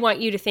I want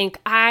you to think,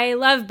 I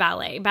love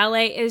ballet.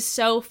 Ballet is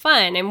so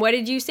fun. And what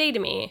did you say to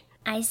me?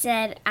 I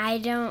said, I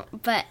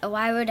don't, but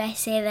why would I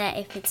say that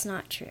if it's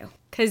not true?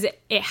 Because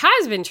it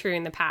has been true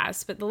in the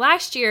past, but the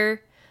last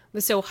year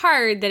was so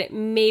hard that it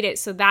made it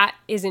so that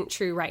isn't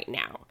true right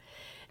now.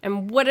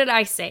 And what did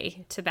I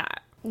say to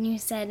that? You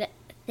said,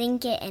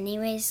 think it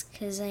anyways,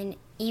 because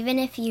even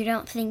if you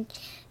don't think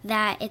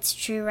that it's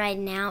true right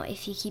now,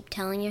 if you keep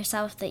telling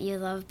yourself that you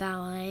love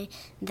ballet,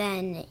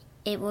 then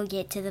it will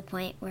get to the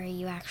point where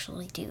you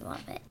actually do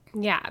love it.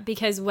 Yeah,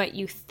 because what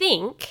you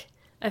think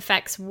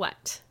affects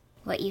what?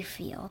 What you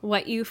feel.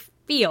 What you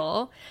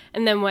feel,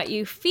 and then what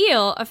you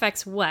feel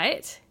affects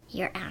what?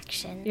 Your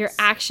actions. Your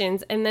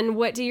actions, and then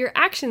what do your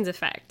actions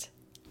affect?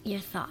 Your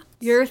thoughts.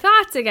 Your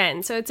thoughts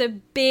again. So it's a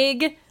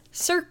big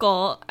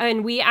circle,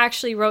 and we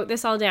actually wrote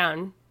this all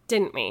down,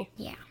 didn't we?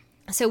 Yeah.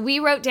 So we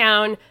wrote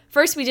down,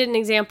 first we did an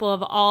example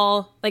of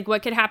all, like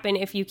what could happen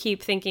if you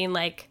keep thinking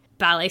like,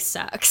 ballet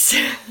sucks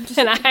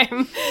and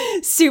I'm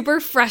super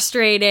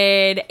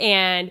frustrated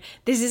and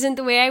this isn't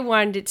the way I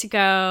wanted it to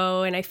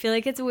go and I feel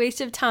like it's a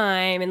waste of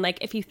time. And like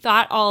if you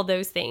thought all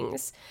those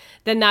things,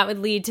 then that would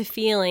lead to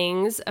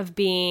feelings of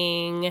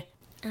being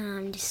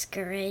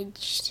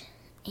discouraged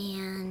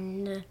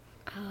and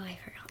I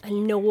forgot.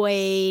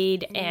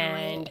 Annoyed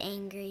and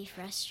angry,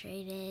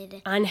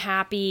 frustrated,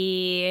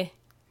 unhappy.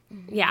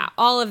 Mm-hmm. Yeah,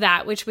 all of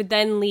that, which would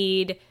then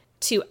lead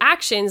to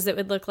actions that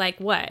would look like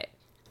what?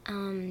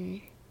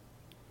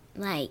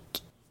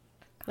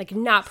 Like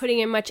not putting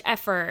in much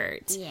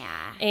effort.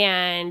 Yeah.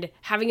 And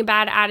having a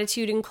bad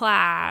attitude in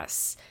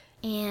class.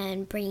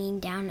 And bringing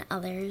down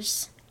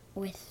others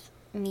with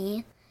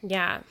me.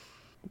 Yeah.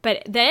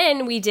 But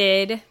then we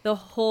did the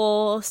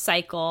whole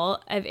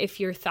cycle of if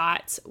your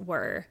thoughts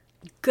were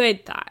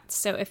good thoughts.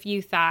 So if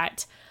you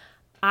thought,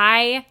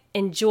 I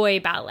enjoy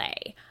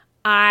ballet.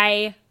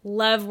 I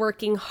love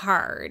working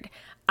hard.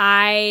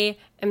 I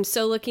am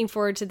so looking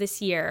forward to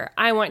this year.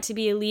 I want to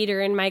be a leader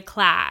in my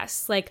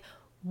class. Like,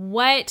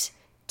 what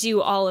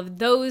do all of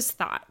those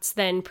thoughts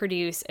then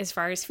produce as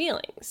far as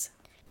feelings?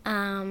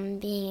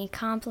 Being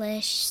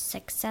accomplished,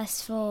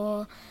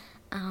 successful,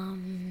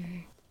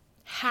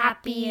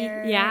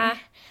 happier. Yeah.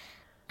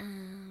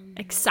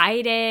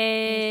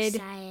 Excited,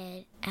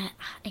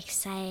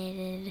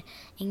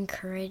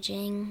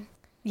 encouraging.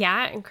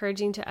 Yeah,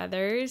 encouraging to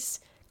others.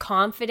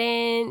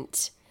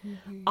 Confident.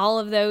 Mm-hmm. All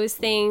of those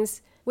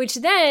things, which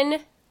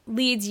then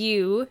leads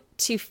you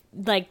to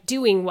like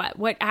doing what?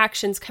 What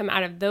actions come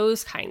out of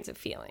those kinds of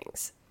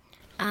feelings?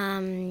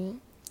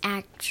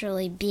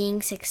 Actually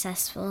being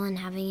successful and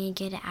having a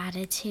good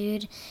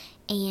attitude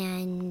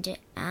and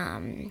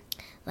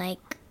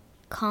like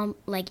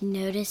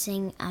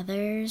noticing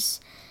others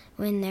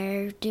when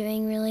they're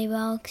doing really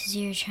well because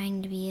you're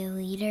trying to be a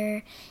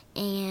leader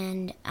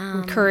and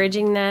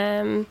encouraging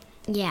them.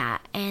 Yeah,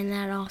 and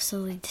that also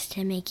leads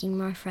to making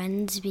more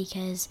friends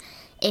because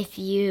if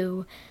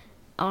you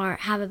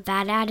have a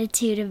bad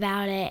attitude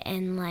about it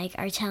and like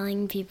are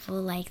telling people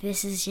like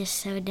this is just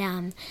so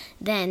dumb,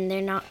 then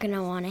they're not going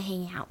to want to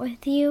hang out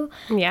with you.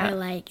 Yeah. Or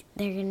like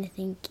they're going to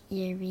think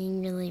you're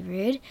being really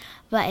rude.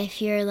 But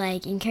if you're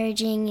like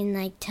encouraging and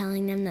like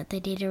telling them that they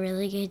did a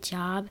really good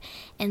job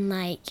and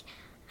like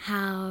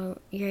how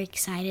you're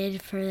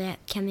excited for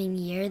that coming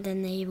year,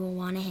 then they will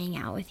want to hang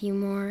out with you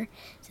more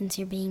since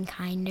you're being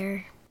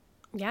kinder.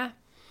 Yeah.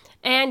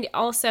 And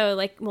also,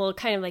 like, well,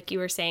 kind of like you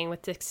were saying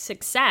with the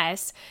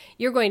success,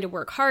 you're going to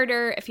work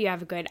harder. If you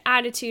have a good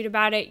attitude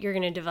about it, you're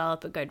going to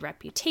develop a good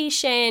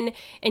reputation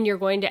and you're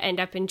going to end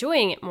up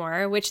enjoying it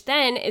more, which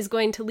then is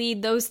going to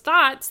lead those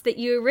thoughts that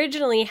you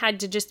originally had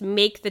to just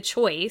make the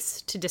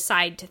choice to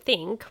decide to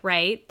think,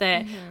 right?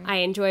 That I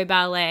enjoy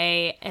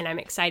ballet and I'm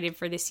excited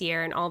for this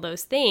year and all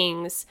those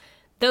things,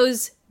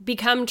 those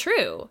become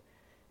true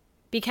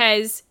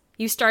because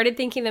you started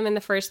thinking them in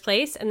the first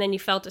place, and then you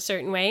felt a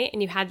certain way,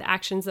 and you had the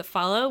actions that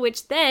follow,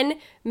 which then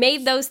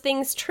made those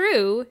things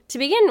true to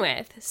begin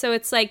with. So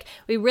it's like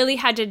we really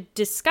had to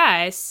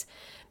discuss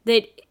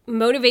that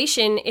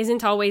motivation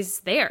isn't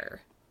always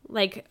there.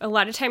 Like a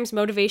lot of times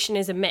motivation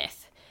is a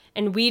myth,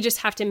 and we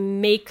just have to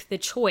make the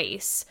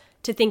choice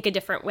to think a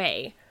different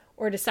way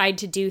or decide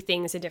to do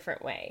things a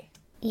different way.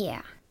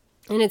 Yeah.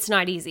 And it's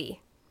not easy.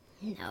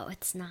 No,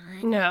 it's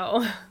not.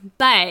 No,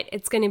 but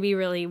it's going to be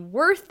really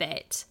worth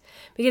it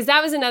because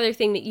that was another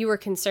thing that you were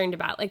concerned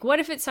about. Like, what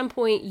if at some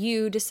point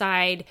you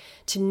decide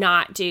to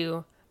not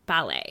do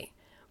ballet?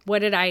 What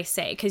did I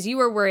say? Because you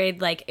were worried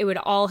like it would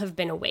all have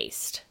been a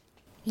waste.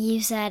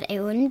 You said it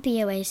wouldn't be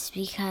a waste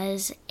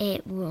because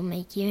it will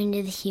make you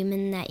into the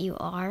human that you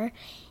are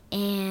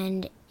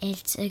and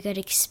it's a good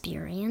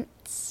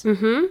experience.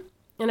 Mm-hmm.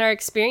 And our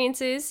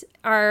experiences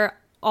are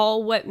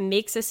all what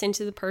makes us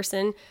into the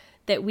person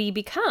that we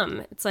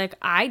become. It's like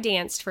I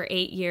danced for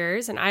 8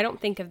 years and I don't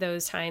think of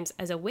those times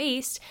as a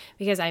waste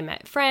because I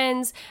met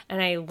friends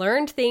and I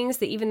learned things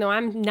that even though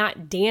I'm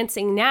not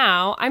dancing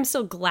now, I'm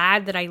so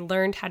glad that I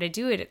learned how to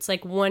do it. It's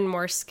like one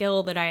more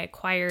skill that I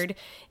acquired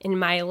in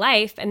my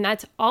life, and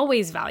that's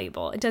always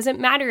valuable. It doesn't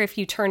matter if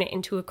you turn it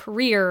into a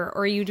career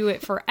or you do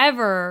it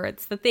forever.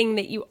 It's the thing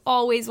that you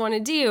always want to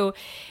do.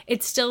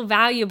 It's still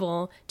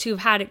valuable to have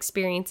had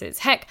experiences.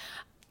 Heck,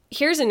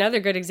 here's another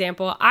good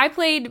example. I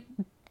played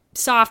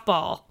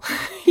softball.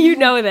 You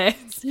know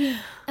this.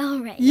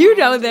 Oh, right. You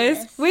know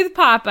this. With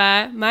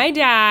Papa. My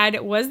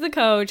dad was the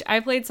coach.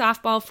 I played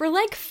softball for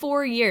like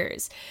 4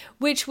 years,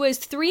 which was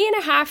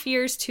 3.5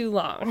 years too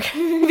long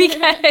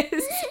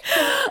because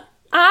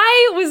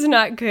I was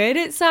not good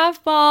at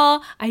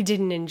softball. I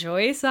didn't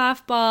enjoy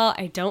softball.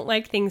 I don't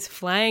like things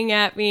flying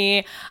at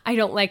me. I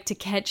don't like to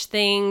catch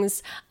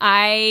things.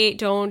 I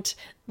don't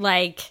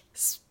like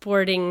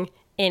sporting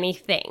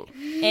anything.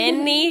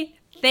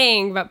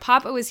 But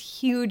Papa was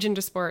huge into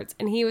sports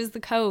and he was the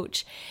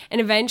coach. And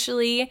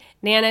eventually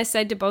Nana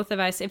said to both of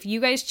us, if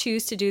you guys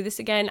choose to do this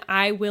again,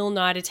 I will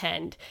not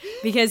attend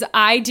because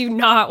I do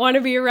not want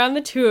to be around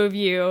the two of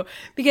you.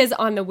 Because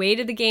on the way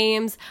to the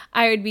games,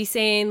 I would be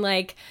saying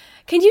like,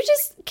 can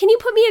you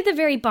put me at the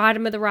very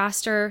bottom of the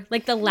roster,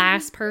 like the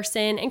last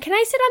person? And can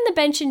I sit on the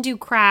bench and do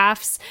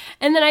crafts?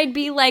 And then I'd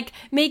be like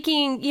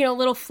making,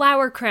 little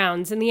flower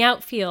crowns in the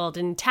outfield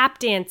and tap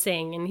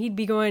dancing. And he'd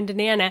be going to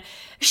Nana,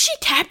 is she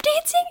tap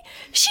dancing?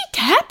 Is she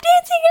tap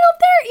dancing out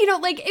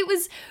there? It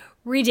was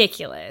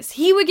ridiculous.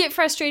 He would get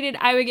frustrated,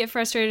 I would get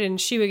frustrated,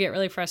 and she would get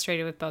really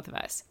frustrated with both of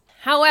us.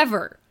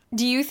 However,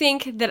 do you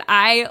think that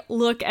I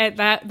look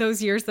at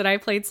those years that I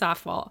played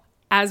softball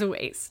as a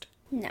waste?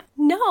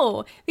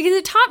 No, because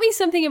it taught me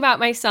something about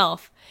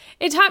myself.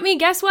 It taught me,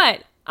 guess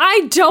what?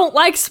 I don't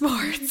like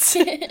sports.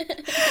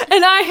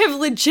 And I have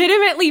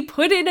legitimately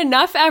put in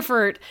enough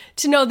effort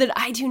to know that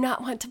I do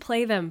not want to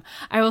play them.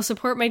 I will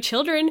support my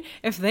children.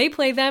 If they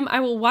play them, I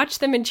will watch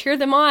them and cheer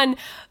them on.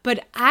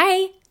 But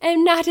I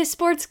am not a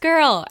sports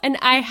girl. And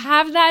I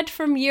have that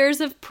from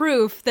years of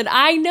proof that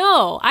I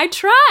know. I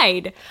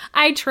tried.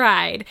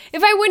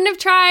 If I wouldn't have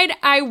tried,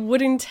 I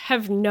wouldn't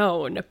have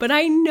known. But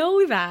I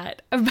know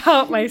that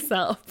about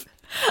myself.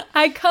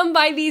 I come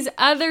by these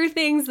other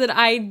things that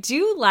I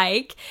do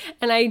like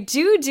and I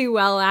do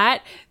well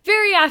at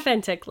very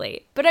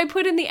authentically, but I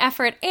put in the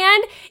effort.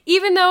 And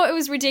even though it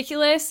was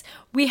ridiculous,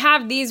 we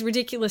have these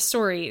ridiculous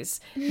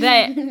stories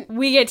that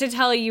we get to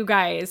tell you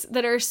guys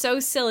that are so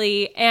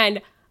silly,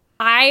 and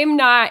I'm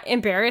not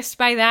embarrassed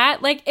by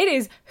that. Like, it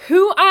is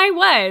who I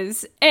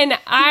was. And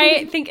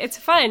I think it's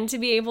fun to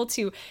be able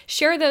to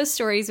share those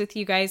stories with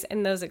you guys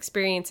and those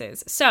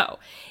experiences. So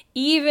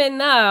even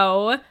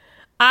though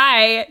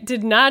I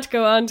did not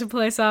go on to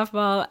play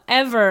softball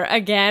ever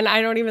again,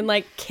 I don't even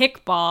like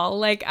kickball.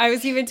 Like, I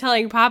was even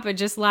telling Papa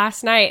just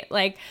last night,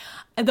 like,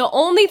 the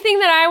only thing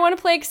that I want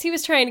to play, because he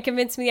was trying to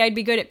convince me I'd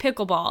be good at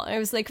pickleball. I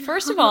was like,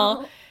 first of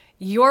all,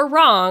 you're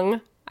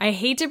wrong. I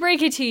hate to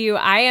break it to you.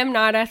 I am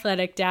not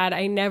athletic, Dad.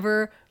 I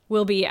never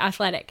will be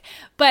athletic.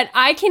 But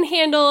I can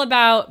handle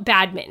about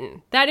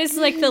badminton. That is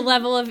like the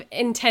level of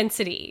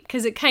intensity,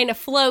 because it kind of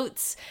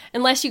floats.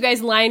 Unless you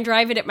guys line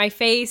drive it at my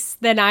face,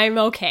 then I'm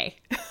okay.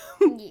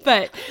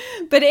 But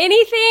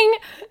anything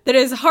that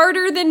is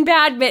harder than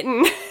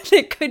badminton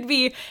that could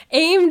be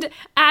aimed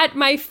at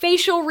my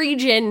facial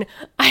region,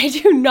 I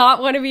do not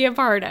want to be a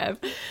part of.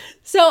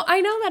 So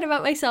I know that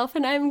about myself,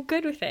 and I'm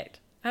good with it.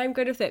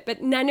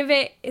 But none of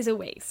it is a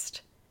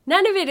waste.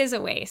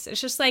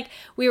 It's just like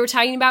we were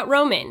talking about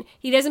Roman.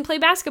 He doesn't play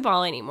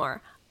basketball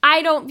anymore.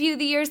 I don't view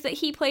the years that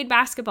he played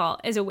basketball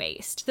as a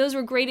waste. Those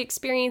were great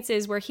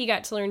experiences where he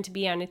got to learn to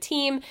be on a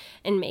team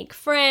and make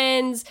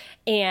friends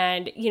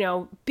and,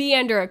 be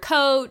under a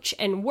coach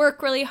and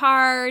work really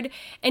hard.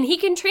 And he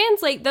can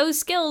translate those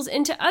skills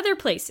into other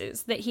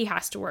places that he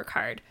has to work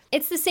hard.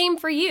 It's the same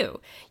for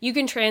you. You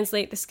can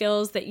translate the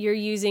skills that you're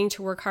using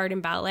to work hard in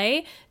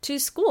ballet to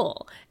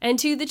school and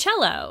to the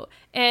cello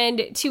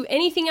and to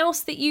anything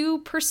else that you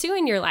pursue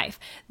in your life.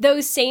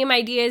 Those same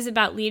ideas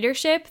about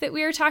leadership that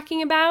we were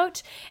talking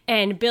about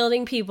and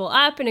building people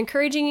up and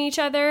encouraging each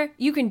other,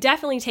 you can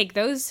definitely take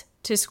those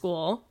to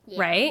school,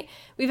 right?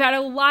 We've had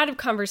a lot of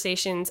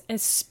conversations,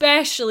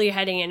 especially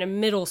heading into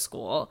middle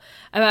school,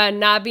 about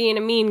not being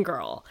a mean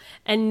girl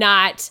and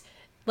not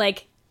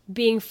like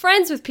being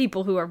friends with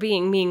people who are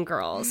being mean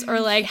girls, or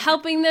like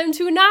helping them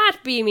to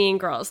not be mean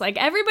girls. Like,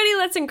 everybody,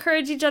 let's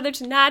encourage each other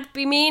to not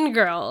be mean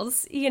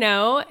girls,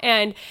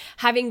 and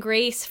having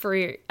grace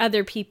for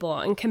other people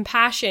and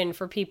compassion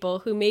for people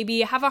who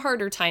maybe have a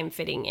harder time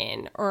fitting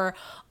in, or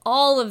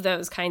all of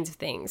those kinds of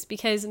things,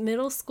 because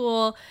middle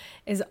school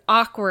is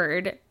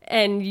awkward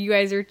and you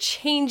guys are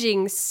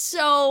changing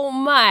so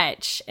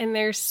much and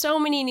there's so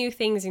many new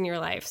things in your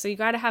life. So you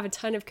got to have a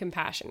ton of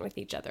compassion with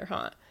each other,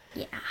 huh?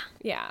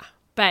 Yeah.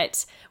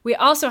 But we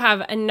also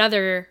have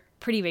another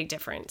pretty big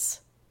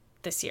difference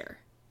this year.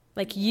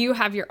 Like, you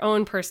have your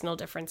own personal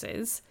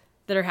differences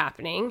that are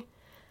happening.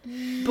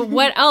 But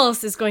what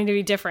else is going to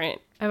be different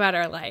about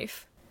our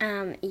life?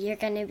 You're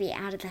gonna be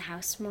out of the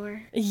house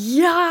more.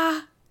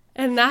 Yeah.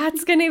 And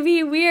that's going to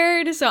be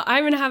weird. So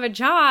I'm going to have a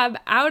job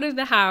out of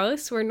the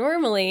house where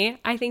normally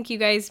I think you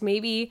guys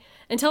maybe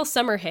until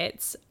summer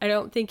hits, I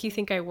don't think you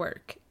think I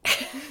work.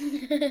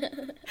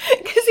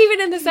 Because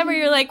even in the summer,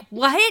 you're like,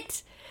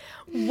 what?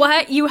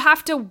 What? You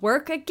have to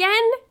work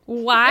again?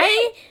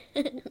 Why?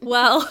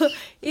 Well,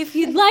 if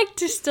you'd like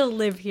to still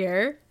live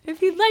here,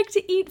 if you'd like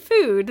to eat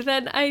food,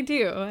 then I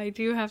do. I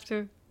do have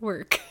to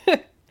work.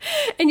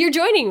 And you're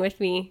joining with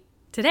me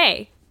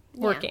today,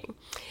 working.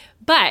 Yeah.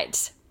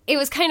 But it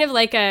was kind of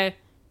like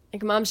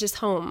mom's just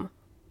home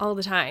all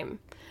the time.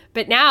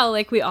 But now,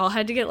 like, we all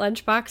had to get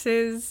lunch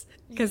boxes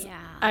because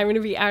I'm going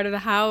to be out of the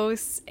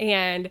house.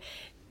 And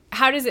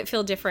how does it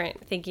feel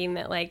different thinking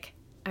that, like,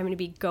 I'm going to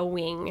be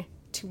going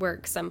to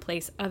work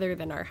someplace other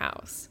than our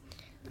house?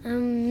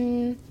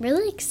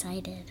 Really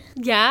excited.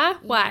 Yeah?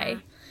 Why?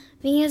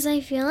 Because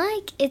I feel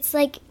like it's,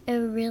 like, a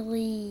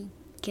really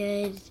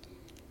good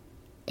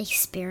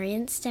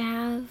experience to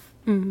have.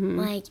 Mm-hmm.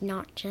 Like,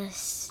 not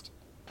just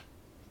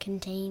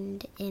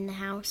contained in the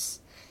house,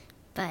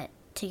 but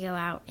to go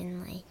out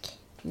and like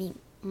meet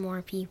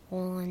more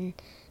people and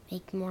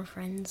make more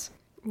friends.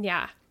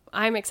 Yeah,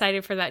 I'm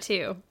excited for that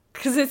too,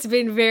 because it's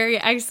been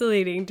very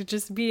isolating to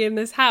just be in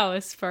this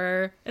house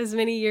for as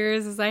many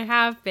years as I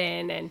have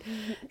been, and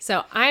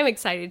so I'm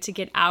excited to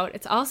get out.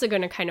 It's also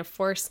going to kind of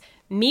force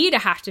me to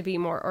have to be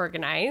more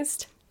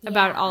organized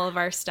about all of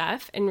our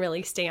stuff and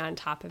really stay on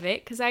top of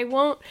it, because I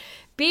won't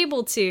be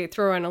able to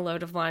throw in a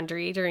load of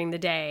laundry during the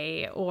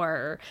day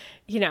or,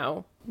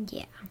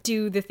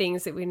 do the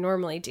things that we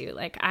normally do.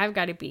 Like, I've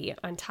got to be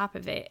on top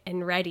of it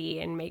and ready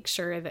and make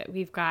sure that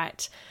we've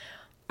got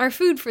our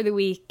food for the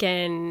week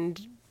and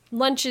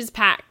lunches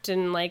packed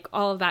and like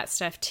all of that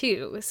stuff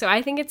too. So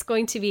I think it's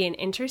going to be an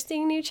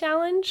interesting new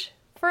challenge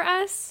for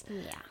us.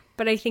 Yeah.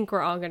 But I think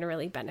we're all going to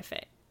really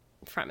benefit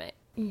from it.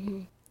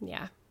 Mm-hmm.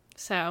 Yeah.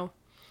 So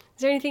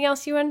is there anything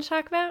else you want to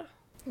talk about?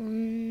 I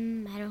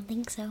don't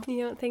think so.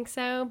 You don't think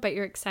so? But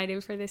you're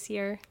excited for this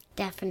year?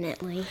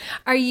 Definitely.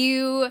 Are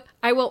you?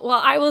 I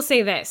will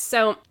say this.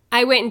 So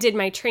I went and did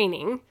my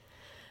training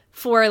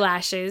for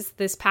lashes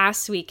this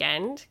past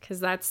weekend, because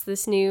that's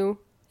this new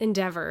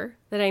endeavor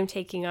that I'm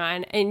taking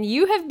on. And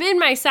you have been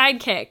my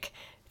sidekick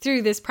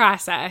through this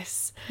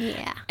process.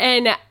 Yeah.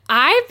 And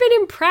I've been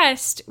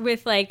impressed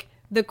with like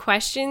the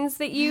questions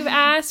that you've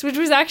asked, which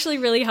was actually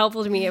really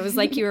helpful to me. It was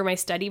like you were my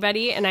study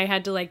buddy, and I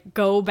had to like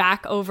go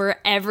back over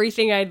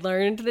everything I'd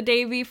learned the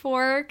day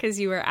before, because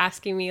you were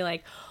asking me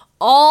like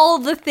all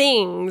the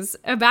things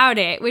about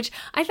it, which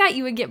I thought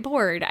you would get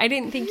bored. I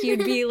didn't think you'd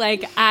be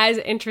like as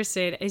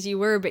interested as you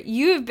were, but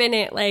you have been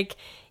in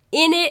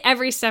it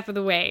every step of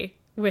the way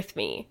with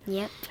me.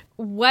 Yep.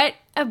 What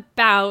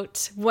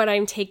about what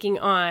I'm taking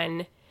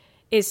on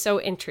is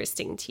so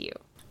interesting to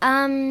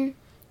you?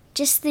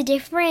 Just the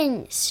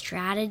different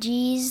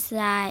strategies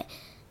that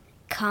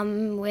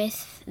come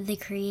with the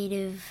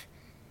creative,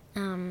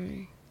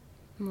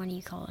 what do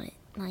you call it?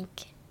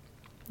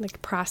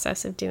 Like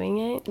process of doing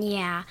it?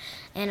 Yeah,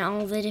 and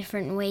all the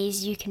different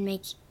ways you can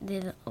make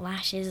the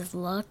lashes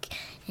look,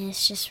 and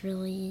it's just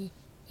really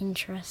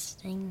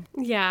interesting.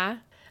 Yeah,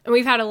 and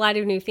we've had a lot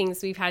of new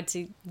things we've had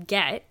to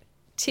get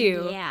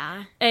too.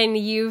 Yeah. And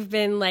you've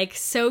been like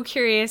so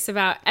curious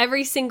about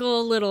every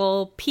single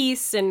little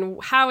piece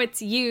and how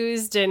it's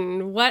used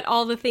and what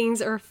all the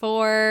things are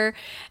for.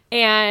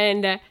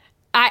 And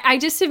I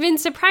just have been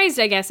surprised,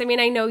 I guess. I mean,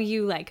 I know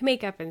you like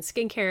makeup and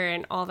skincare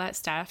and all that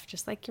stuff,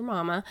 just like your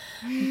mama.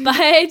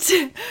 But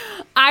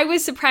I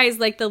was surprised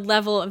like the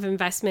level of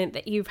investment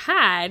that you've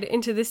had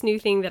into this new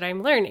thing that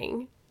I'm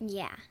learning.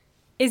 Yeah.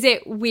 Is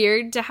it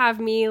weird to have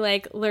me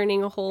like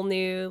learning a whole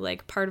new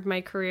like part of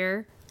my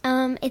career?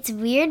 It's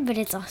weird, but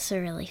it's also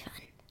really fun.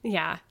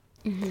 Yeah.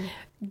 Mm-hmm.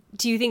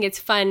 Do you think it's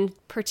fun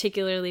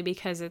particularly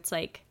because it's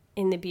like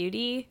in the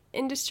beauty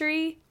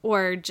industry,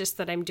 or just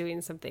that I'm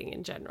doing something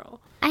in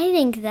general? I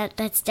think that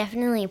that's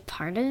definitely a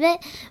part of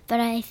it, but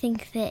I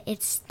think that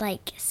it's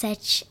like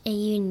such a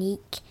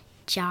unique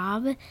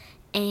job,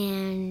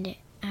 and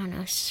I don't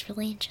know, it's just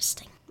really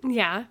interesting.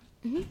 Yeah.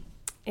 Mm-hmm.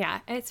 Yeah,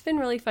 it's been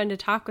really fun to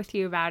talk with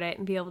you about it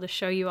and be able to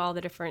show you all the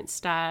different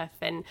stuff.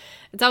 And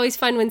it's always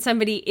fun when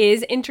somebody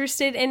is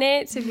interested in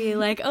it to be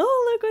like,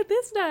 oh, look what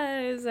this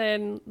does.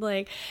 And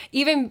like,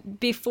 even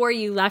before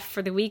you left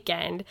for the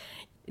weekend,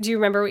 do you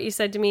remember what you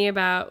said to me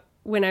about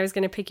when I was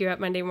going to pick you up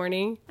Monday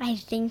morning? I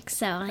think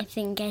so. I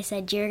think I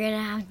said you're going to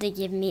have to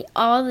give me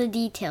all the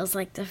details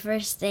like the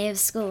first day of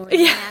school.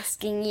 And I'm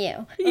asking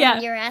you. Yeah.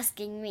 You're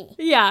asking me.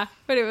 Yeah,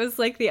 but it was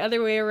like the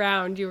other way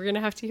around. You were going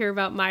to have to hear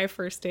about my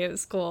first day of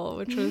school,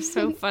 which was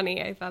so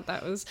funny. I thought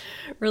that was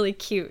really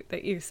cute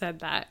that you said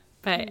that.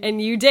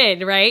 And you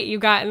did, right? You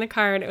got in the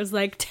car and it was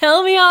like,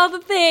 tell me all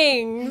the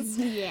things.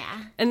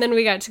 Yeah. And then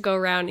we got to go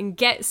around and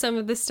get some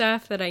of the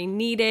stuff that I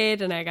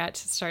needed, and I got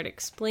to start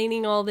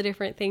explaining all the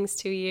different things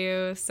to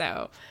you.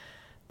 So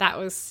that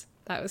was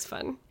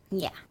fun.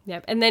 Yeah.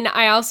 Yep. And then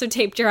I also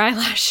taped your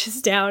eyelashes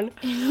down,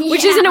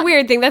 which isn't a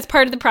weird thing. That's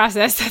part of the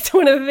process. That's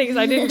one of the things.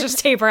 I didn't just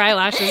tape her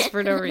eyelashes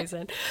for no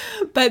reason.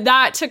 But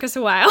that took us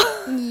a while.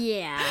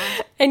 Yeah.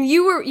 And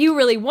you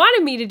really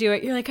wanted me to do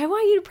it. You're like, I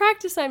want you to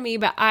practice on me.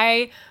 But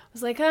I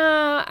was like,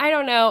 I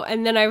don't know.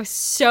 And then I was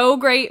so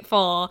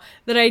grateful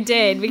that I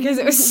did because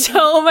it was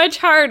so much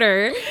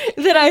harder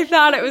than I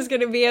thought it was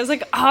going to be. I was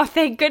like, oh,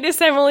 thank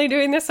goodness I'm only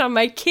doing this on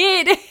my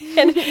kid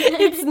and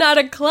it's not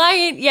a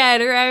client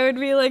yet, or I would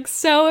be like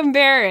so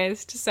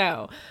embarrassed.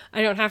 So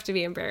I don't have to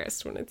be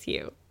embarrassed when it's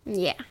you.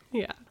 Yeah.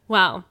 Yeah.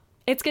 Well,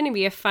 it's going to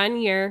be a fun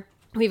year.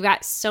 We've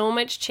got so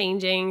much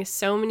changing,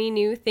 so many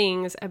new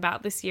things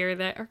about this year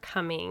that are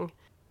coming,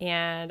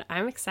 and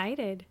I'm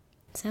excited.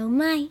 So am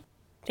I.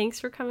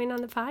 Thanks for coming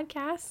on the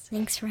podcast.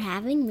 Thanks for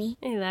having me.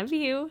 I love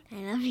you.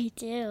 I love you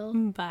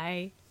too.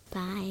 Bye.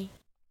 Bye.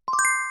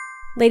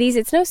 Ladies,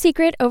 it's no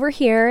secret over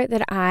here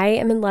that I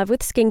am in love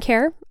with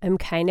skincare. I'm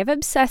kind of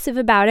obsessive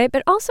about it,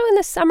 but also in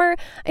the summer,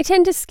 I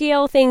tend to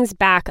scale things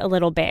back a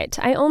little bit.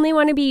 I only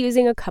want to be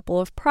using a couple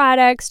of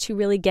products to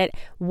really get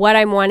what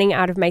I'm wanting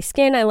out of my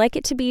skin. I like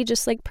it to be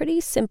just like pretty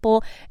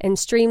simple and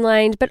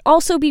streamlined, but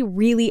also be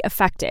really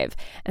effective.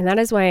 And that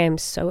is why I'm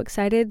so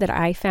excited that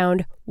I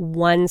found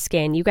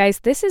OneSkin. You guys,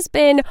 this has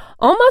been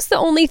almost the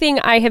only thing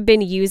I have been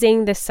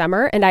using this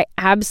summer, and I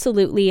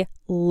absolutely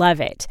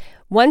love it.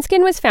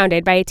 OneSkin was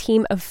founded by a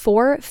team of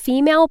 4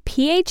 female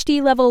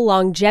PhD-level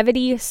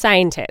longevity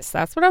scientists.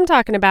 That's what I'm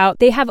talking about.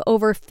 They have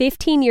over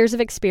 15 years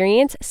of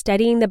experience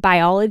studying the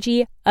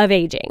biology of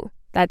aging.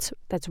 That's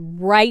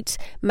right,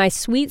 my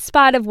sweet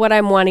spot of what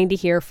I'm wanting to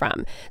hear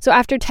from. So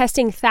after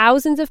testing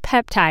thousands of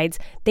peptides,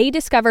 they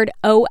discovered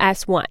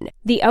OS1.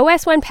 The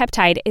OS1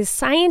 peptide is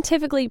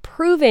scientifically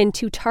proven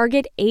to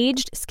target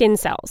aged skin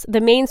cells, the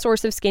main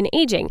source of skin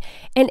aging,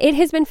 and it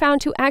has been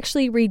found to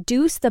actually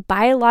reduce the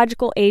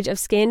biological age of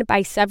skin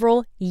by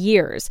several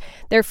years.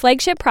 Their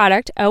flagship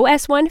product,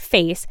 OS1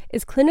 Face,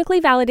 is clinically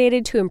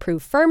validated to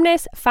improve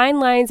firmness, fine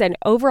lines, and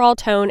overall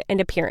tone and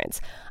appearance.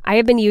 I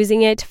have been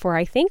using it for,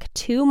 I think,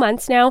 2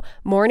 months now,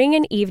 morning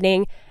and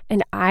evening,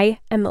 and I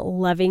am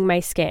loving my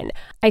skin.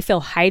 I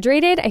feel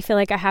hydrated. I feel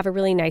like I have a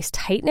really nice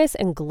tightness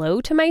and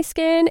glow to my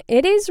skin.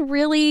 It is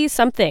really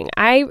something.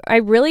 I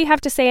really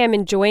have to say I'm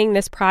enjoying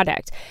this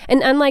product.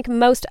 And unlike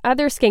most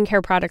other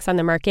skincare products on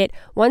the market,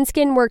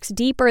 OneSkin works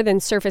deeper than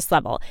surface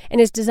level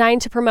and is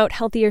designed to promote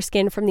healthier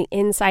skin from the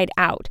inside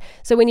out.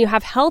 So when you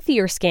have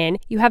healthier skin,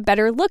 you have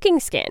better looking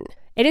skin.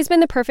 It has been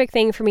the perfect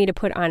thing for me to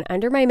put on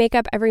under my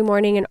makeup every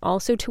morning and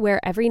also to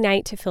wear every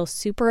night to feel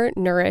super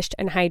nourished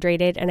and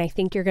hydrated, and I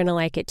think you're going to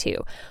like it too.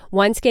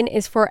 OneSkin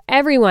is for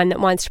everyone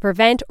that wants to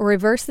prevent or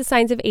reverse the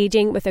signs of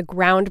aging with a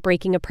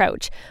groundbreaking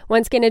approach.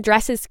 OneSkin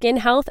addresses skin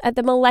health at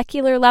the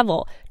molecular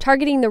level,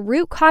 targeting the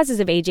root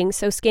causes of aging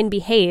so skin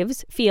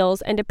behaves,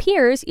 feels, and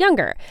appears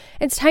younger.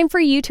 It's time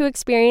for you to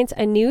experience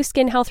a new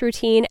skin health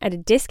routine at a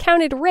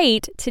discounted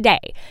rate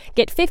today.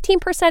 Get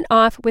 15%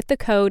 off with the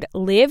code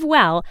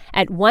LIVEWELL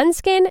at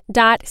OneSkin.co.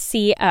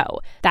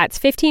 That's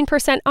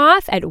 15%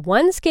 off at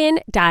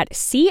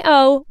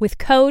oneskin.co with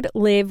code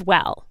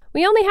LIVEWELL.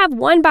 We only have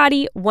one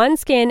body, one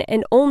skin,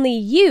 and only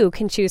you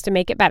can choose to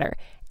make it better.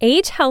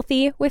 Age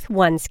healthy with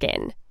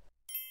OneSkin.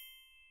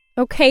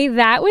 Okay,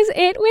 that was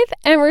it with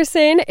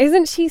Emerson.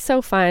 Isn't she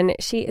so fun?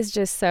 She is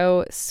just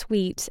so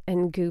sweet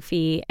and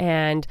goofy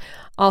and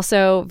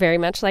also very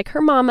much like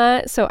her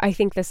mama. So I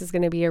think this is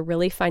going to be a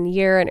really fun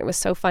year. And it was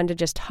so fun to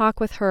just talk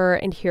with her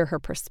and hear her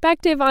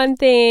perspective on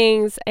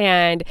things.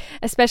 And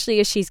especially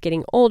as she's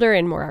getting older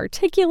and more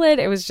articulate,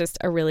 it was just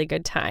a really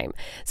good time.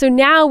 So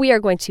now we are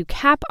going to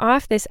cap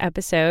off this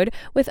episode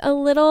with a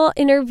little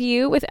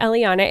interview with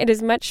Eliana. It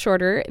is much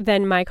shorter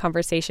than my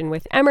conversation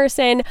with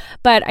Emerson,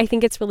 but I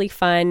think it's really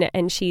fun.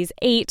 And she's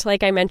 8,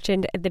 like I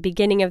mentioned at the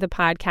beginning of the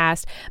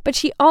podcast, but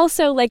she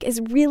also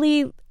is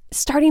really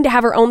starting to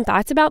have her own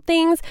thoughts about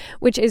things,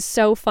 which is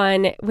so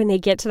fun when they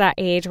get to that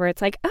age where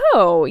it's like,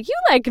 oh, you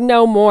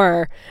know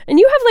more. And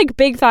you have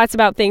big thoughts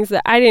about things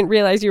that I didn't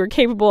realize you were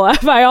capable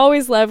of. I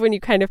always love when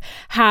you kind of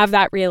have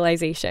that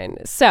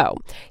realization. So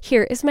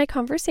here is my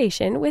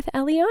conversation with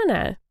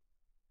Eliana.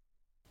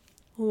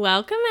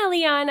 Welcome,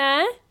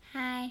 Eliana.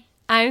 Hi.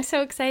 I'm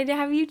so excited to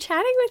have you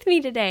chatting with me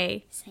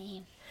today.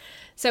 Same.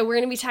 So we're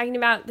going to be talking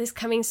about this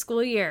coming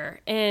school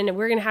year, and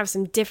we're going to have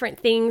some different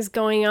things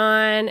going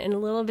on and a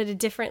little bit of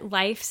different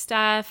life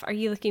stuff. Are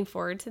you looking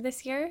forward to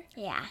this year?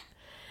 Yeah.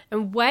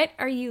 And what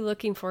are you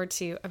looking forward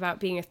to about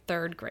being a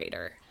 3rd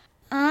grader?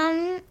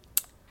 Well,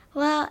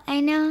 I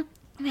know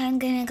I'm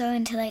going to go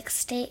into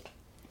state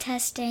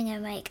testing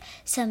and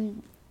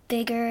some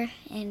bigger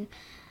and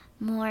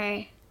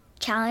more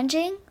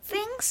challenging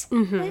things.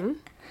 Mm-hmm.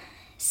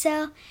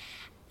 So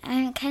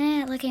I'm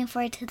kind of looking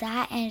forward to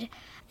that and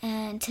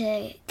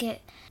to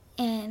get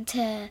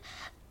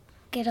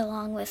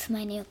along with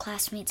my new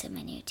classmates and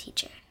my new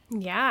teacher.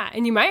 Yeah,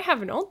 and you might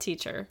have an old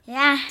teacher.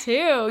 Yeah.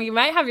 Too. You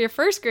might have your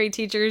 1st grade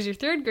teacher as your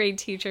 3rd grade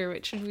teacher,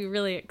 which would be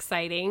really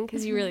exciting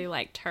because you really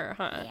liked her,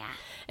 huh? Yeah.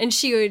 And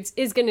she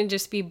is going to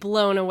just be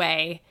blown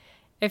away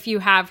if you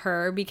have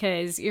her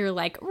because you're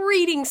like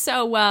reading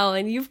so well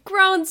and you've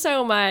grown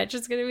so much.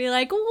 It's going to be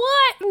like,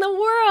 what in the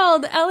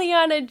world?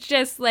 Eliana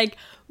just like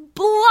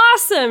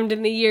blossomed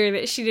in the year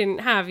that she didn't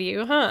have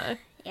you, huh?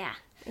 Yeah.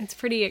 It's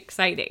pretty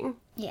exciting.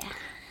 Yeah.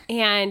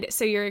 And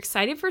so you're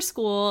excited for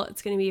school.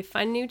 It's going to be a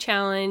fun new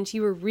challenge.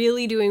 You were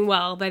really doing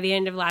well by the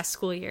end of last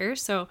school year.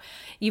 So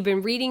you've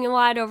been reading a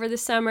lot over the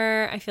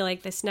summer. I feel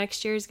like this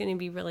next year is going to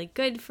be really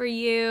good for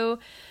you.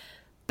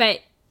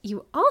 But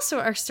you also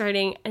are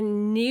starting a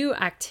new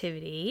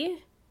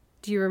activity.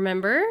 Do you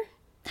remember?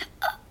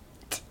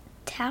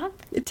 Tap?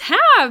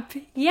 Tap.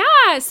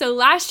 Yeah. So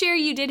last year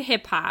you did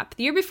hip hop.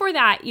 The year before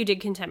that you did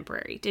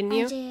contemporary, didn't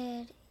you? I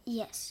did,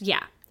 yes.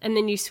 Yeah. And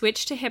then you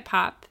switched to hip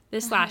hop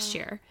this last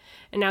year.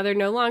 And now they're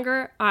no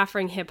longer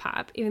offering hip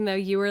hop, even though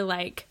you were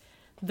like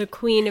the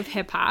queen of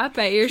hip hop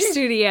at your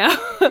studio.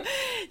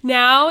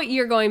 Now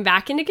you're going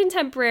back into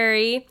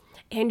contemporary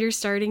and you're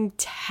starting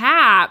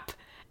tap.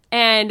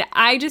 And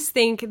I just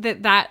think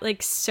that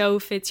like so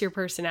fits your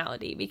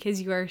personality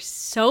because you are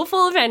so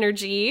full of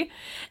energy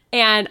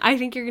and I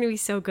think you're going to be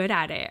so good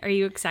at it. Are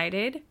you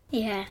excited?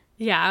 Yeah.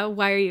 Yeah.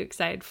 Why are you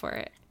excited for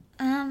it?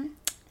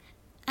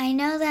 I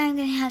know that I'm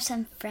going to have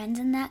some friends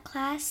in that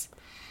class,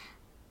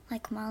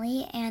 like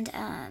Molly, and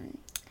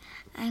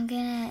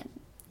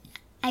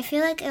I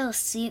feel like it'll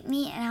suit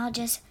me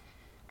and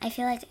I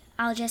feel like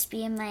I'll just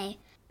be in my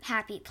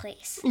happy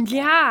place.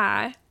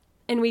 Yeah.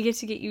 And we get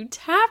to get you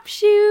tap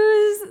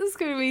shoes. It's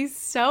going to be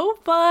so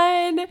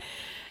fun.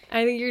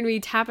 I think you're going to be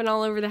tapping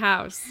all over the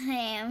house. I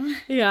am.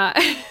 Yeah.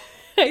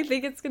 I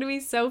think it's going to be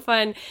so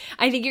fun.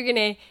 I think you're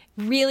going to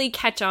really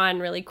catch on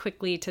really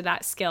quickly to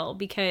that skill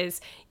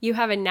because you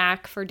have a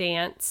knack for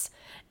dance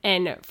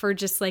and for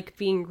just like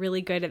being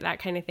really good at that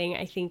kind of thing.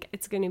 I think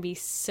it's going to be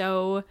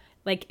so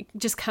like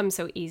just come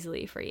so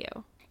easily for you.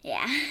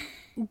 Yeah.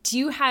 Do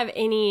you have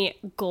any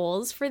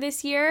goals for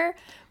this year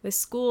with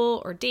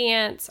school or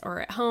dance or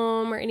at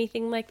home or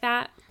anything like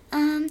that?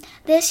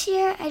 This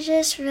year I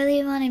just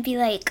really want to be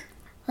like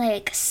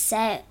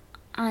set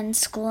on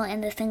school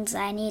and the things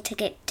that I need to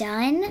get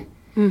done.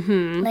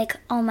 Mm-hmm. Like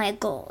all my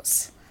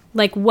goals.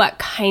 Like what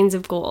kinds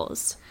of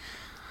goals?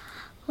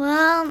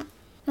 Well,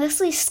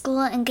 mostly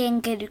school and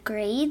getting good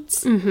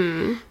grades.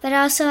 Mm-hmm. But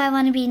also I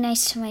want to be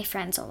nice to my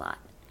friends a lot.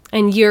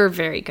 And you're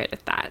very good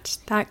at that.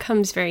 That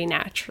comes very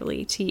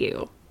naturally to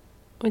you,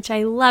 which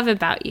I love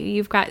about you.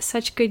 You've got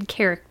such good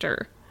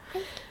character.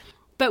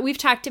 But we've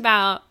talked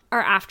about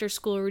our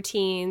after-school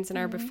routines and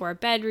our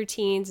before-bed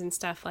routines and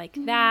stuff like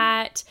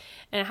that.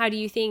 And how do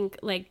you think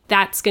like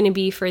that's going to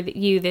be for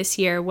you this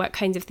year? What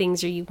kinds of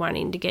things are you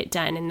wanting to get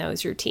done in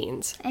those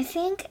routines? I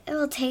think it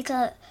will take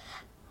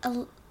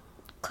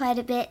quite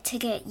a bit to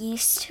get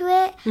used to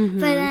it. Mm-hmm.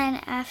 But then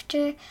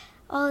after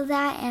all of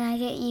that and I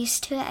get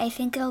used to it, I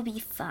think it'll be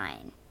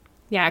fine.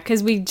 Yeah,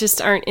 because we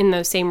just aren't in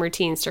those same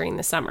routines during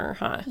the summer,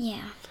 huh?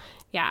 Yeah.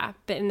 Yeah,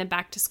 but in the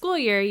back-to-school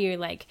year, you're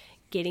like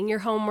getting your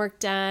homework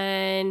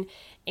done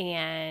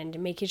and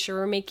making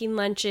sure we're making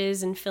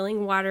lunches and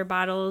filling water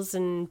bottles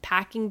and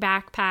packing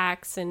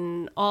backpacks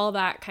and all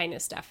that kind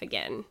of stuff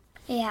again.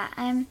 Yeah,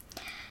 I'm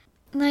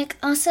like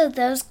also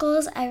those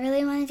goals I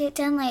really want to get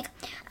done. Like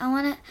I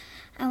want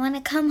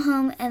to come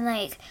home and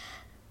like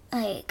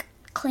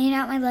clean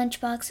out my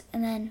lunchbox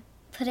and then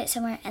put it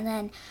somewhere and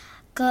then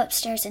go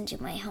upstairs and do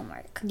my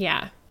homework.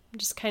 Yeah,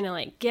 just kind of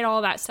like get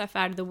all that stuff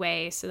out of the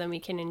way so then we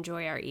can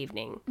enjoy our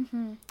evening.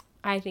 Mm-hmm.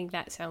 I think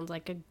that sounds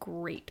like a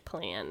great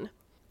plan.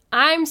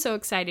 I'm so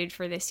excited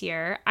for this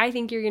year. I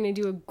think you're going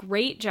to do a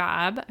great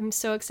job. I'm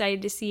so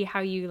excited to see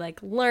how you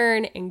like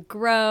learn and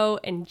grow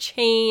and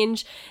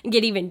change and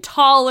get even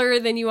taller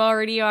than you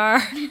already are.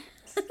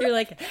 You're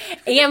like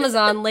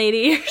Amazon lady.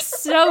 You're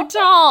so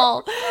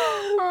tall.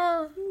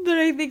 But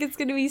I think it's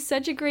going to be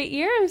such a great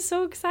year. I'm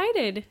so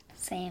excited.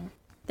 Same.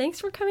 Thanks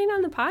for coming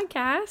on the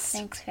podcast.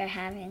 Thanks for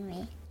having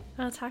me.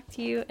 I'll talk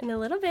to you in a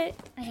little bit.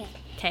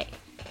 Okay.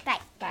 Bye.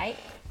 Bye.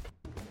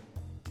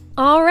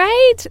 All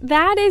right,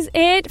 that is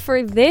it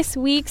for this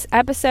week's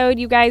episode.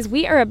 You guys,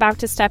 we are about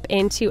to step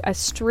into a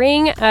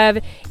string of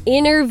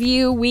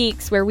interview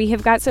weeks where we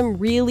have got some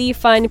really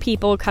fun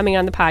people coming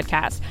on the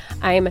podcast.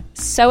 I'm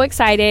so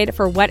excited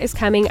for what is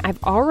coming.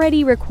 I've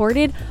already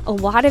recorded a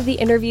lot of the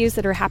interviews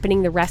that are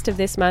happening the rest of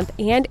this month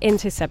and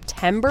into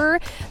September.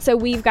 So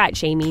we've got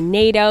Jamie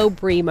Nato,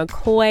 Bree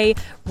McCoy,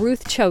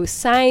 Ruth Cho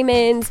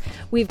Simons,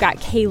 we've got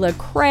Kayla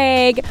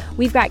Craig,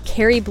 we've got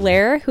Carrie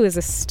Blair, who is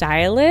a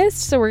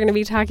stylist. So we're going to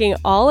be talking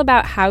all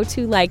about how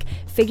to like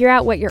figure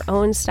out what your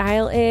own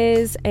style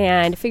is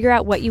and figure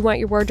out what you want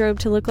your wardrobe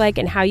to look like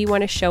and how you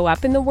want to show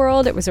up in the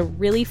world. It was a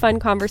really fun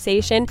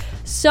conversation.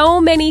 So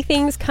many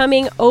things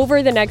coming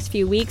over the next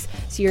few weeks,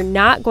 so you're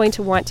not going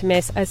to want to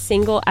miss a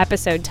single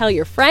episode. Tell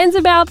your friends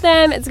about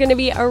them. It's going to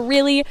be a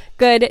really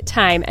good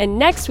time. And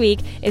next week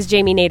is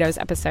Jamie Nato's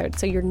episode,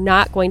 so you're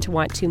not going to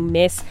want to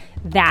miss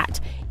that.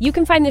 You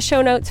can find the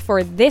show notes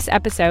for this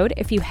episode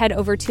if you head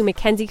over to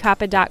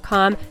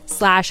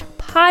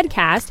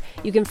mackenziekappa.com/podcast.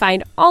 You can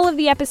find all of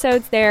the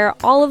episodes there,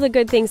 all of the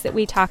good things that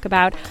we talk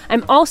about.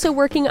 I'm also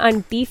working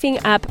on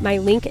beefing up my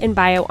link in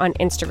bio on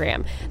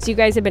Instagram. So you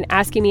guys have been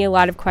asking me a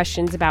lot of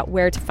questions about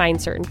where to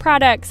find certain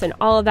products and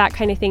all of that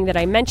kind of thing that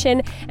I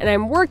mentioned. And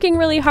I'm working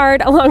really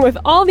hard, along with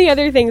all the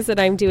other things that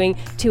I'm doing,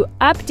 to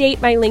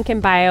update my link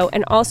in bio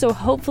and also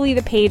hopefully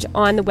the page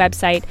on the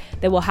website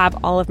that will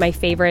have all of my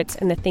favorites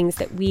and the things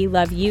that we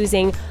love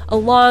using,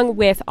 along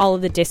with all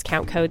of the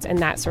discount codes and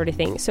that sort of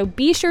thing. So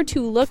be sure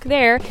to look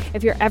there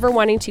if you're ever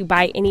wanting to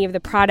buy any of the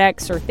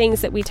products or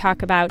things that we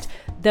talk about.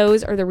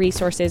 Those are the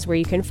resources where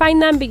you can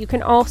find them, but you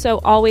can also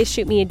always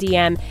shoot me a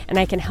DM and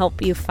I can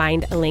help you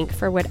find a link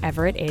for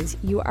whatever it is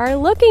you are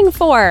looking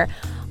for.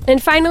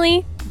 And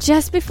finally,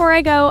 just before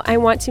I go, I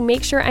want to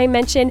make sure I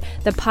mention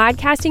the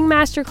podcasting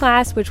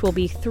masterclass, which will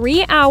be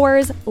 3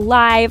 hours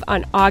live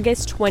on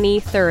August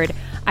 23rd.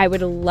 I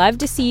would love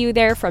to see you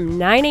there from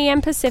 9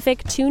 a.m.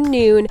 Pacific to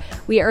noon.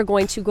 We are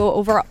going to go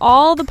over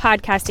all the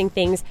podcasting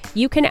things.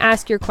 You can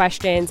ask your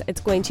questions.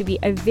 It's going to be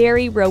a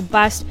very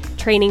robust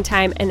training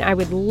time, and I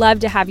would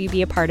love to have you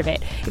be a part of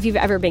it. If you've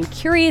ever been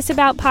curious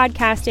about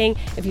podcasting,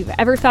 if you've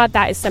ever thought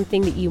that is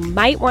something that you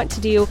might want to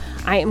do,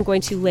 I am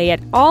going to lay it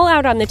all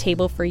out on the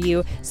table for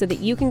you so that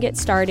you can get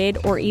started,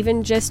 or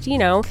even just,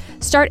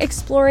 start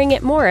exploring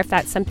it more if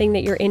that's something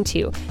that you're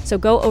into. So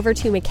go over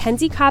to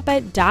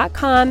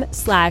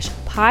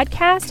MacKenzieKoppa.com/podcast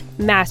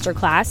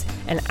masterclass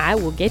and I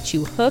will get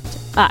you hooked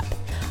up.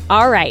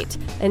 All right.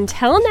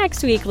 Until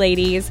next week,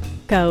 ladies,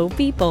 go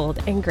be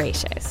bold and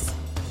gracious.